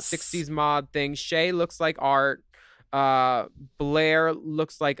like the 60s mod thing. Shay looks like art. Blair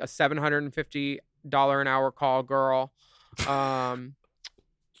looks like a $750 an hour call girl.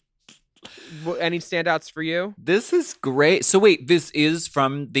 Any standouts for you? This is great. So wait, this is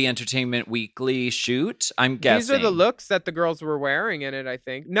from the Entertainment Weekly shoot? I'm guessing. These are the looks that the girls were wearing in it, I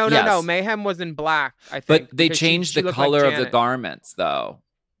think. No. Mayhem was in black, I think. But they changed the color of the garments, though.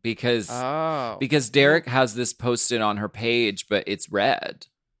 Because Derek has this posted on her page, but it's red.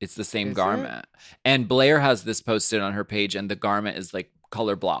 It's the same Is garment. And Blair has this posted on her page, and the garment is like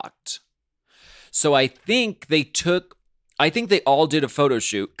color blocked. So I think they all did a photo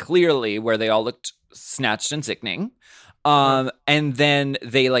shoot, clearly, where they all looked snatched and sickening. And then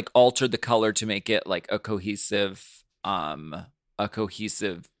they like altered the color to make it like a cohesive promo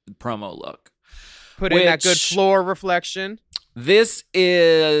look. Put in that good floor reflection. This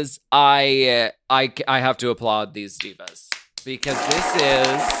is I have to applaud these divas, because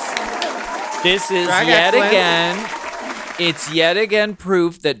this is Drag yet excellence. again. It's yet again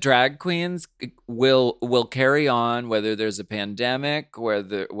proof that drag queens will carry on, whether there's a pandemic,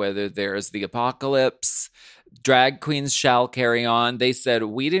 whether there's the apocalypse. Drag queens shall carry on. They said,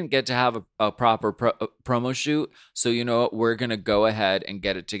 we didn't get to have a proper promo shoot, so you know what? We're going to go ahead and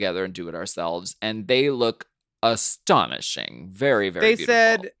get it together and do it ourselves. And they look astonishing. Very, very beautiful. They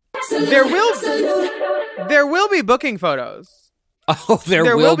said there will be booking photos. Oh,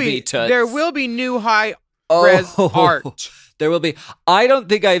 there will be toots. There will be new high-res art. There will be. I don't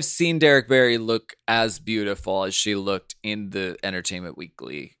think I've seen Derek Barry look as beautiful as she looked in the Entertainment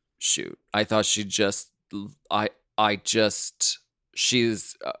Weekly shoot. I thought she just...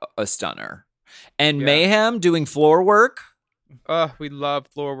 she's a stunner. And Mayhem doing floor work. Oh, we love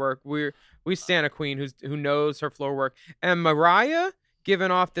floor work. We stand a queen who knows her floor work. And Mariah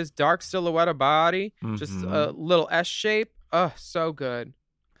giving off this dark silhouette of body, just a little S shape. Oh, so good.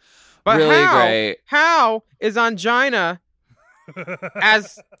 But really great. How is Angina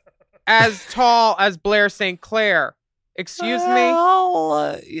as tall as Blair St. Clair? Excuse me?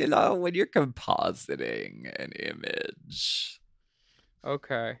 Well, you know, when you're compositing an image.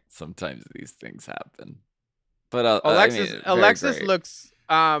 Okay. Sometimes these things happen. But Alexis looks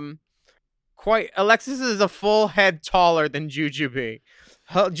Alexis is a full head taller than Jujubee.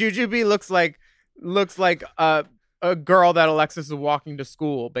 Jujubee looks like a girl that Alexis is walking to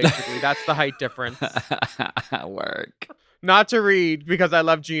school, basically. That's the height difference. Work. Not to read, because I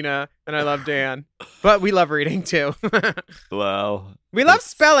love Gina and I love Dan. But we love reading, too. Wow. We love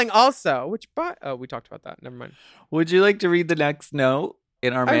spelling also, we talked about that. Never mind. Would you like to read the next note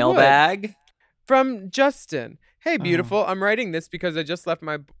in our mailbag? From Justin. Hey, beautiful. I'm writing this because I just left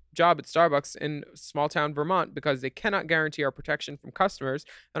my job at Starbucks in small town Vermont because they cannot guarantee our protection from customers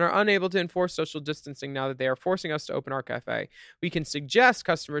and are unable to enforce social distancing now that they are forcing us to open our cafe. We can suggest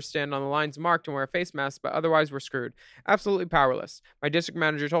customers stand on the lines marked and wear a face mask, but otherwise we're screwed. Absolutely powerless. My district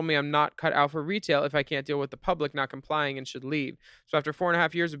manager told me I'm not cut out for retail if I can't deal with the public not complying and should leave. So after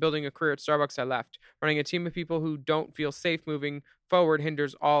 4.5 years of building a career at Starbucks, I left. Running a team of people who don't feel safe moving forward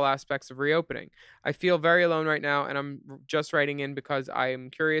hinders all aspects of reopening. I feel very alone right now, and I'm just writing in because I am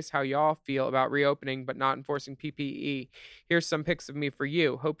curious how y'all feel about reopening but not enforcing PPE. Here's some pics of me for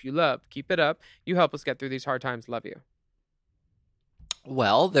you. Hope you love. Keep it up. You help us get through these hard times. Love you.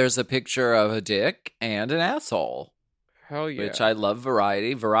 Well, there's a picture of a dick and an asshole. Hell yeah. Which I love.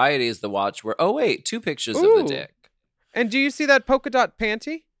 Variety. Variety is the watch where... Oh, wait. 2 pictures of the dick. And do you see that polka dot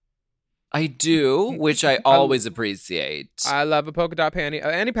panty? I do, which I always appreciate. I love a polka dot panty.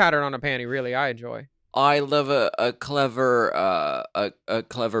 Any pattern on a panty, really, I enjoy. I love a clever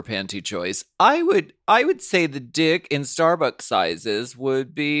panty choice. I would say the dick in Starbucks sizes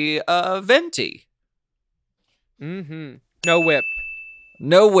would be venti. Mm-hmm. No whip.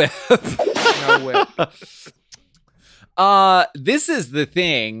 No whip. No whip. This is the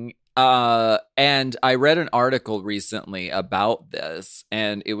thing. And I read an article recently about this,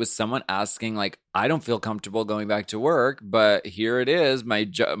 and it was someone asking, like, I don't feel comfortable going back to work, but here it is. My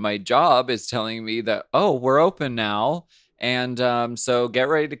job is telling me that, oh, we're open now. And, so get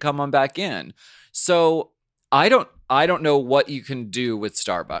ready to come on back in. So I don't know what you can do with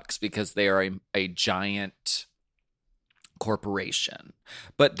Starbucks because they are a giant corporation,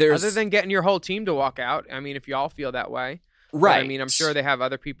 but there's other than getting your whole team to walk out. I mean, if y'all feel that way. Right. But, I mean, I'm sure they have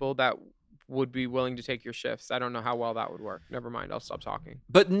other people that would be willing to take your shifts. I don't know how well that would work. Never mind. I'll stop talking.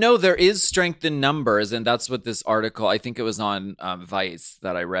 But no, there is strength in numbers. And that's what this article, I think it was on Vice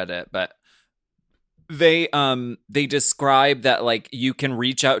that I read it. But they describe that, like, you can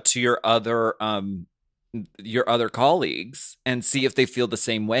reach out to your other colleagues and see if they feel the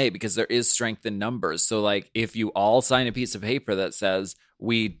same way, because there is strength in numbers. So, like, if you all sign a piece of paper that says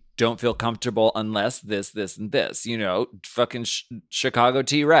we don't feel comfortable unless this, and this, you know, fucking Chicago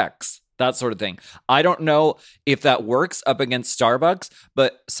T-Rex, that sort of thing. I don't know if that works up against Starbucks,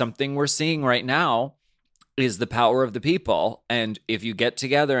 but something we're seeing right now is the power of the people. And if you get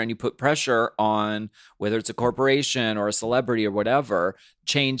together and you put pressure on, whether it's a corporation or a celebrity or whatever,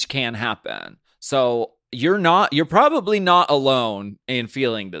 change can happen. So you're probably not alone in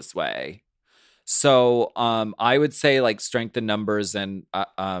feeling this way. So I would say like strength in numbers, and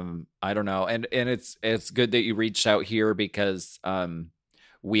I don't know, and it's good that you reached out here because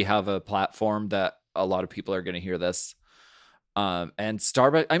we have a platform that a lot of people are going to hear this. And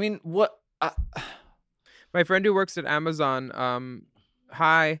Starbucks, I mean, what? My friend who works at Amazon,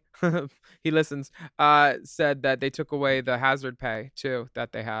 hi, he listens, said that they took away the hazard pay too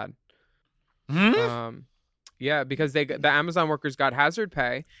that they had. Yeah, because the Amazon workers got hazard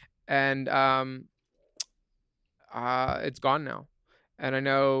pay, and it's gone now. And I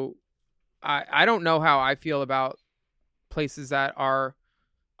know, I don't know how I feel about places that are,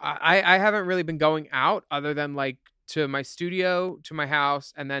 I haven't really been going out other than like to my studio, to my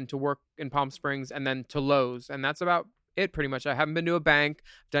house, and then to work in Palm Springs, and then to Lowe's. And that's about it pretty much. I haven't been to a bank,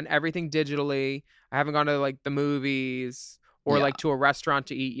 done everything digitally. I haven't gone to like the movies or like to a restaurant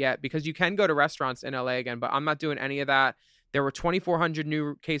to eat yet, because you can go to restaurants in LA again, but I'm not doing any of that. There were 2,400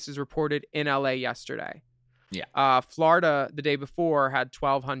 new cases reported in LA yesterday. Yeah. Florida the day before had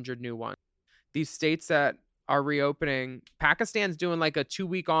 1,200 new ones. These states that are reopening, Pakistan's doing like a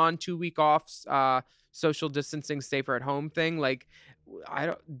 2-week on, 2-week off social distancing, safer at home thing. Like,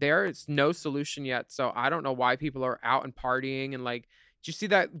 there is no solution yet. So I don't know why people are out and partying. And like, did you see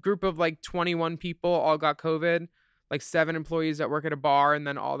that group of like 21 people all got COVID? Like 7 employees that work at a bar, and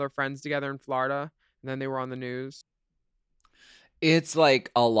then all their friends together in Florida. And then they were on the news. It's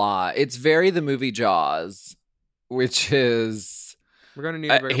like a lot. It's very the movie Jaws, which is... We're going to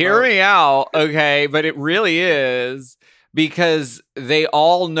need to hear me out, okay? But it really is, because they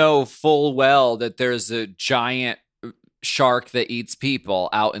all know full well that there's a giant shark that eats people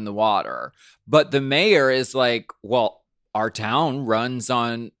out in the water. But the mayor is like, well, our town runs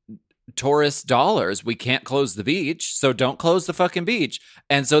on tourist dollars. We can't close the beach, so don't close the fucking beach.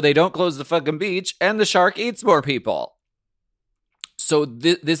 And so they don't close the fucking beach, and the shark eats more people. So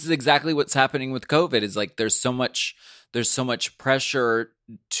this is exactly what's happening with COVID. Is like there's so much pressure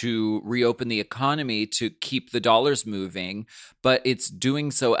to reopen the economy to keep the dollars moving, but it's doing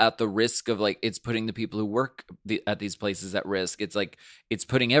so at the risk of like, it's putting the people who work at these places at risk. It's like, it's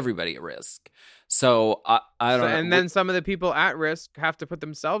putting everybody at risk. So I don't know. And then some of the people at risk have to put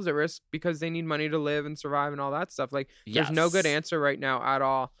themselves at risk because they need money to live and survive and all that stuff. Like, there's no good answer right now at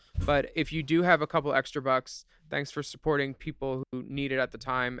all. But if you do have a couple extra bucks, thanks for supporting people who need it at the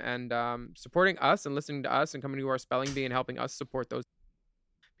time, and supporting us and listening to us and coming to our spelling bee and helping us support those,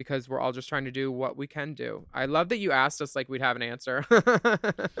 because we're all just trying to do what we can do. I love that you asked us like we'd have an answer.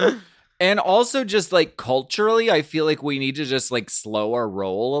 And also just like culturally, I feel like we need to just like slow our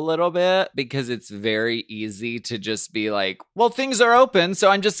roll a little bit, because it's very easy to just be like, well, things are open,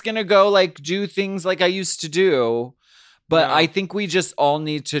 so I'm just going to go like do things like I used to do. But I think we just all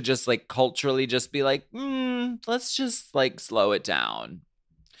need to just like culturally just be like, let's just like slow it down.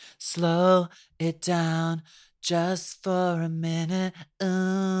 Slow it down just for a minute.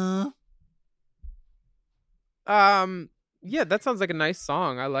 Yeah, that sounds like a nice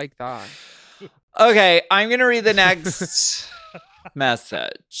song. I like that. Okay, I'm going to read the next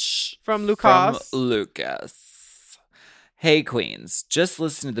message. From Lucas. From Lucas. Hey, Queens. Just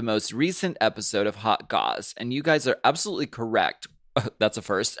listened to the most recent episode of Hot Goss, and you guys are absolutely correct. That's a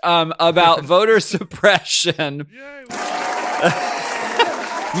first. About voter suppression.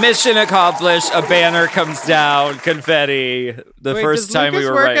 Mission accomplished. A banner comes down. Confetti. The Wait, first time we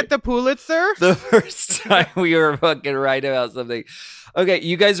were work right. at the Pulitzer? The first time we were fucking right about something. Okay,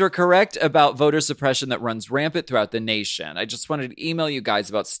 you guys were correct about voter suppression that runs rampant throughout the nation. I just wanted to email you guys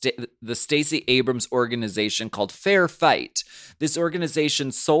about the Stacey Abrams organization called Fair Fight. This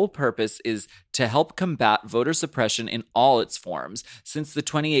organization's sole purpose is to help combat voter suppression in all its forms. Since the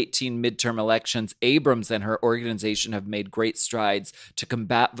 2018 midterm elections, Abrams and her organization have made great strides to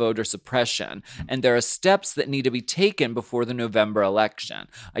combat voter suppression, and there are steps that need to be taken before the November election.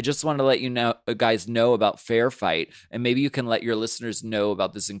 I just want to let you guys know about Fair Fight, and maybe you can let your listeners know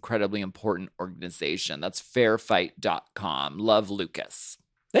about this incredibly important organization. That's fairfight.com. Love, Lucas.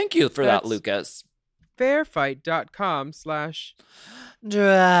 Thank you for that, Lucas.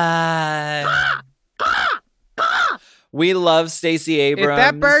 Fairfight.com/drive. We love Stacey Abrams. If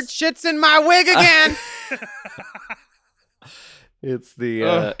that bird shits in my wig again. It's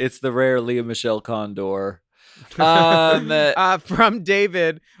the rare Leah Michelle Condor. From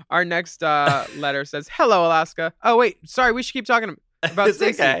David, our next letter says, "Hello, Alaska." Oh wait, sorry, we should keep talking about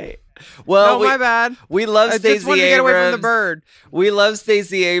Stacey. Okay. Well, my bad. We love Stacey Abrams. I just wanted to get away from the bird. We love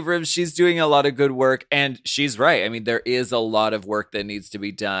Stacey Abrams. She's doing a lot of good work, and she's right. I mean, there is a lot of work that needs to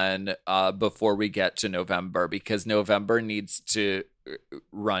be done before we get to November, because November needs to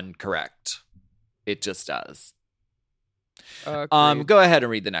run correct. It just does. Go ahead and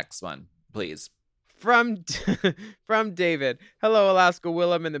read the next one, please. From David. Hello, Alaska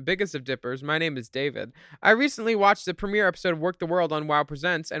Willem and the biggest of dippers. My name is David. I recently watched the premiere episode of Work the World on WoW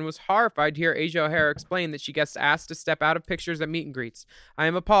Presents and was horrified to hear Asia O'Hara explain that she gets asked to step out of pictures at meet and greets. I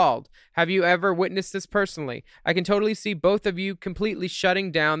am appalled. Have you ever witnessed this personally? I can totally see both of you completely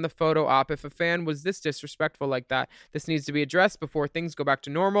shutting down the photo op if a fan was this disrespectful like that. This needs to be addressed before things go back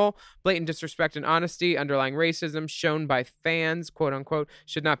to normal. Blatant disrespect and honesty, underlying racism shown by fans, quote unquote,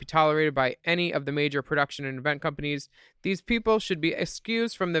 should not be tolerated by any of the major production and event companies. These people should be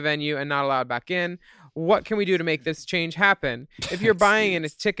excused from the venue and not allowed back in. What can we do to make this change happen? If you're buying a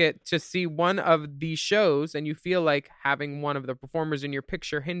ticket to see one of these shows and you feel like having one of the performers in your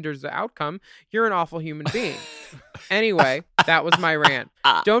picture hinders the outcome, you're an awful human being. Anyway, that was my rant.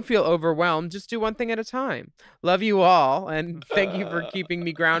 Don't feel overwhelmed. Just do one thing at a time. Love you all, and thank you for keeping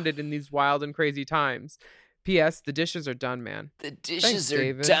me grounded in these wild and crazy times. P.S. The dishes are done, man. The dishes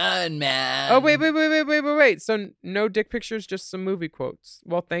are done, man. Oh, wait. So no dick pictures, just some movie quotes.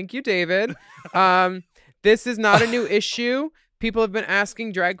 Well, thank you, David. This is not a new issue. People have been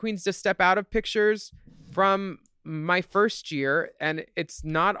asking drag queens to step out of pictures from my first year, and it's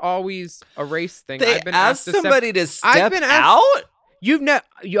not always a race thing. I've been asked somebody to step out?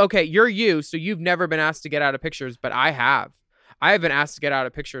 Okay, you're you, so you've never been asked to get out of pictures, but I have. I have been asked to get out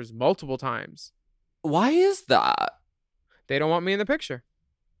of pictures multiple times. Why is that? They don't want me in the picture.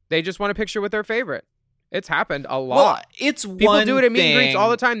 They just want a picture with their favorite. It's happened a lot. Well, it's people do it at meet and greets all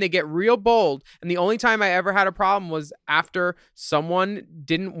the time. They get real bold. And the only time I ever had a problem was after someone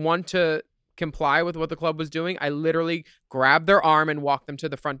didn't want to comply with what the club was doing. I literally grabbed their arm and walked them to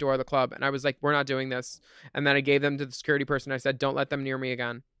the front door of the club. And I was like, we're not doing this. And then I gave them to the security person. I said, don't let them near me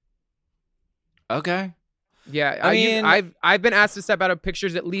again. Okay. Yeah, I mean, I've been asked to step out of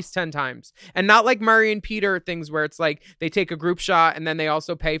pictures at least 10 times, and not like Murray and Peter things where it's like they take a group shot and then they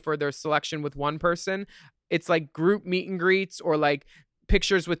also pay for their selection with one person. It's like group meet and greets or like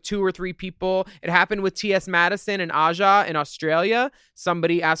pictures with 2 or 3 people. It happened with T.S. Madison and Aja in Australia.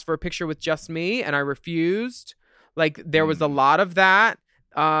 Somebody asked for a picture with just me, and I refused. Like there was a lot of that.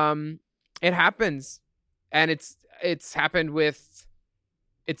 It happens, and it's happened with.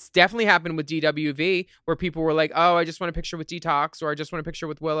 It's definitely happened with DWV where people were like, oh, I just want a picture with Detox or I just want a picture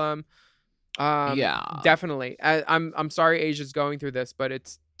with Willem. Yeah, definitely. I'm sorry Asia's going through this, but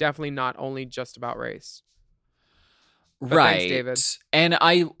it's definitely not only just about race. But right. Thanks, David. And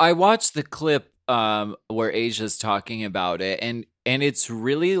I watched the clip where Asia's talking about it and it's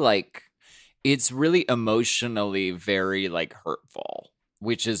really emotionally very like hurtful,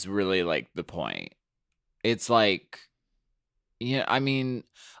 which is really like the point. It's like, yeah, I mean,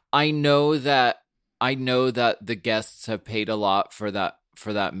 I know that the guests have paid a lot for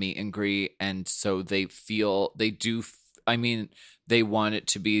that meet and greet, and so they want it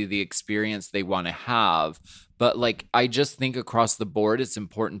to be the experience they want to have. But like, I just think across the board, it's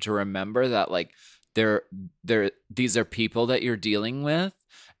important to remember that like these are people that you're dealing with.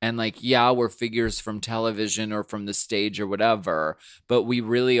 And like, yeah, we're figures from television or from the stage or whatever, but we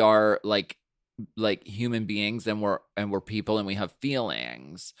really are like human beings and we're people and we have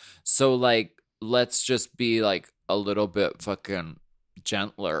feelings. So like, let's just be like a little bit fucking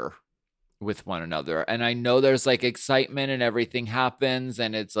gentler with one another. And I know there's like excitement and everything happens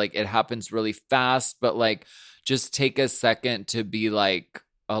and it's like, it happens really fast, but like, just take a second to be like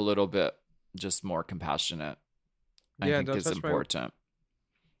a little bit just more compassionate. I think is important.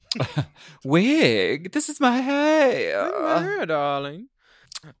 Wig, this is my hair. My hair, darling.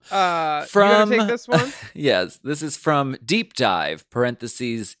 From, you gonna take this one? Yes, this is from Deep Dive,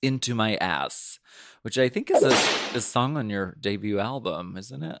 parentheses, Into My Ass, which I think is a song on your debut album,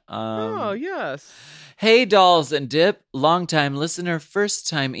 isn't it? Oh, yes. Hey, Dolls and Dip, longtime listener,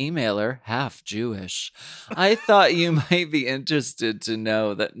 first-time emailer, half Jewish. I thought you might be interested to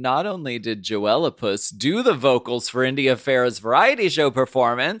know that not only did Joellapus do the vocals for India Farah's variety show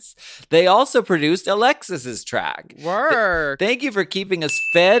performance, they also produced Alexis's track. Work. Thank you for keeping us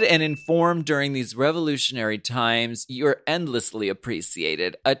fed and informed during these revolutionary times. You're endlessly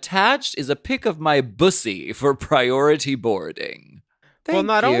appreciated. Attached is a pic of my bussy for priority boarding. Well,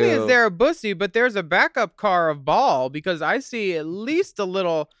 not only is there a bussy, but there's a backup car of Ball because I see at least a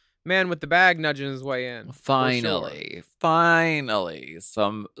little man with the bag nudging his way in. Finally,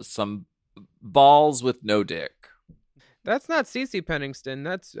 some balls with no dick. That's not Cece Penningston.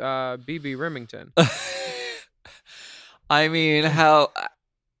 That's BB Remington. I mean,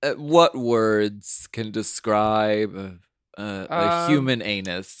 what words can describe a human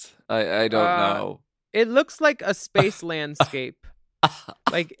anus? I don't know. It looks like a space landscape.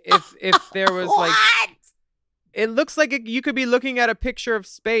 Like if there was like It looks like you could be looking at a picture of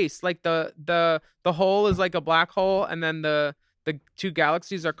space. Like the hole is like a black hole, and then the two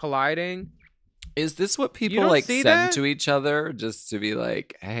galaxies are colliding. Is this what people like send to each other just to be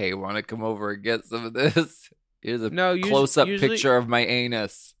like, hey, want to come over and get some of this? Here's a close-up picture of my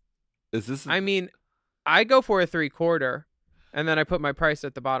anus. Is this? I mean, I go for a 3/4, and then I put my price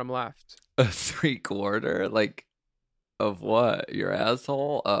at the bottom left. A 3/4? Like, of what? Your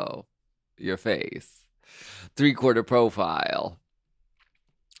asshole? Oh, your face. 3/4 profile.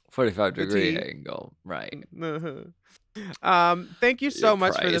 45-degree angle. Right. Thank you so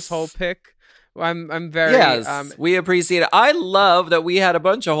much for this whole pick. I'm very we appreciate it. I love that we had a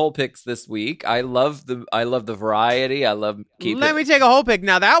bunch of whole picks this week. I love the variety. I love Let me take a whole pick.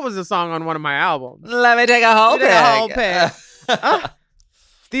 Now that was a song on one of my albums. Let me take a whole pick.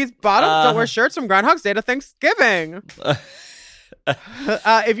 These bottoms don't wear shirts from Groundhog's Day to Thanksgiving.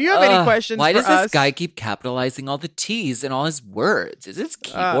 If you have any questions why for does us, this guy keep capitalizing all the T's in all his words? Is his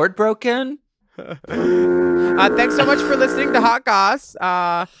keyboard broken? Thanks so much for listening to Hot Goss.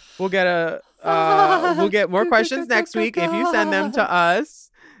 We'll get more questions next week if you send them to us.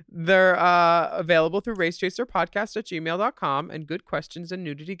 They're available through racechaserpodcast@gmail.com, and good questions and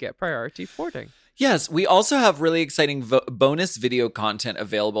nudity get priority forwarding. Yes, we also have really exciting bonus video content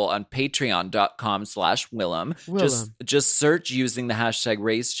available on patreon.com/Willem. Just search using the hashtag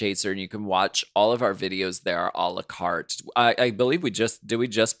RaceChaser, and you can watch all of our videos there a la carte. I believe we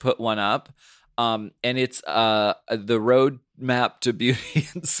just put one up. And it's the roadmap to beauty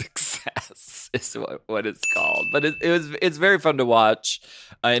and success is what it's called. But it's very fun to watch,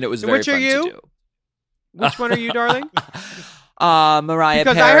 and it was very fun to do. Which one are you, darling? Mariah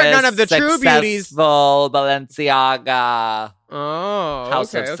because Paris, I heard none of the true beauties. Balenciaga. Oh,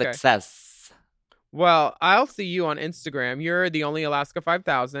 House of Success. Well, I'll see you on Instagram. You're the only Alaska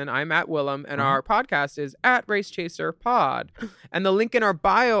 5000. I'm at Willem, and our podcast is at Race Chaser Pod. And the link in our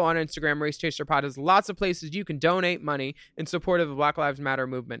bio on Instagram, Race Chaser Pod, has lots of places you can donate money in support of the Black Lives Matter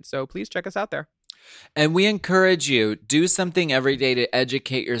movement. So please check us out there. And we encourage you, do something every day to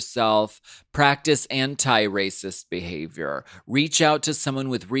educate yourself, practice anti-racist behavior, reach out to someone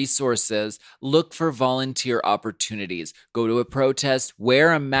with resources, look for volunteer opportunities, go to a protest,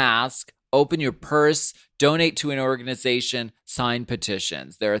 wear a mask, open your purse, donate to an organization, sign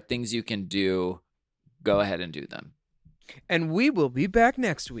petitions. There are things you can do. Go ahead and do them. And we will be back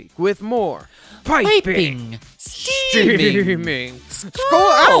next week with more piping, steaming,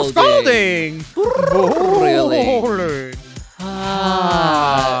 scolding, really.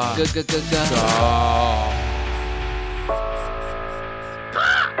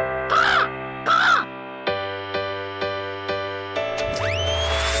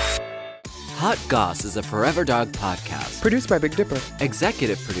 Hot Goss is a Forever Dog podcast. Produced by Big Dipper.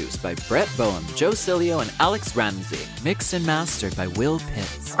 Executive produced by Brett Boehm, Joe Cilio, and Alex Ramsey. Mixed and mastered by Will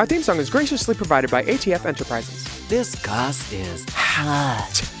Pitts. Our theme song is graciously provided by ATF Enterprises. This goss is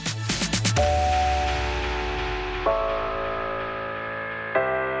hot.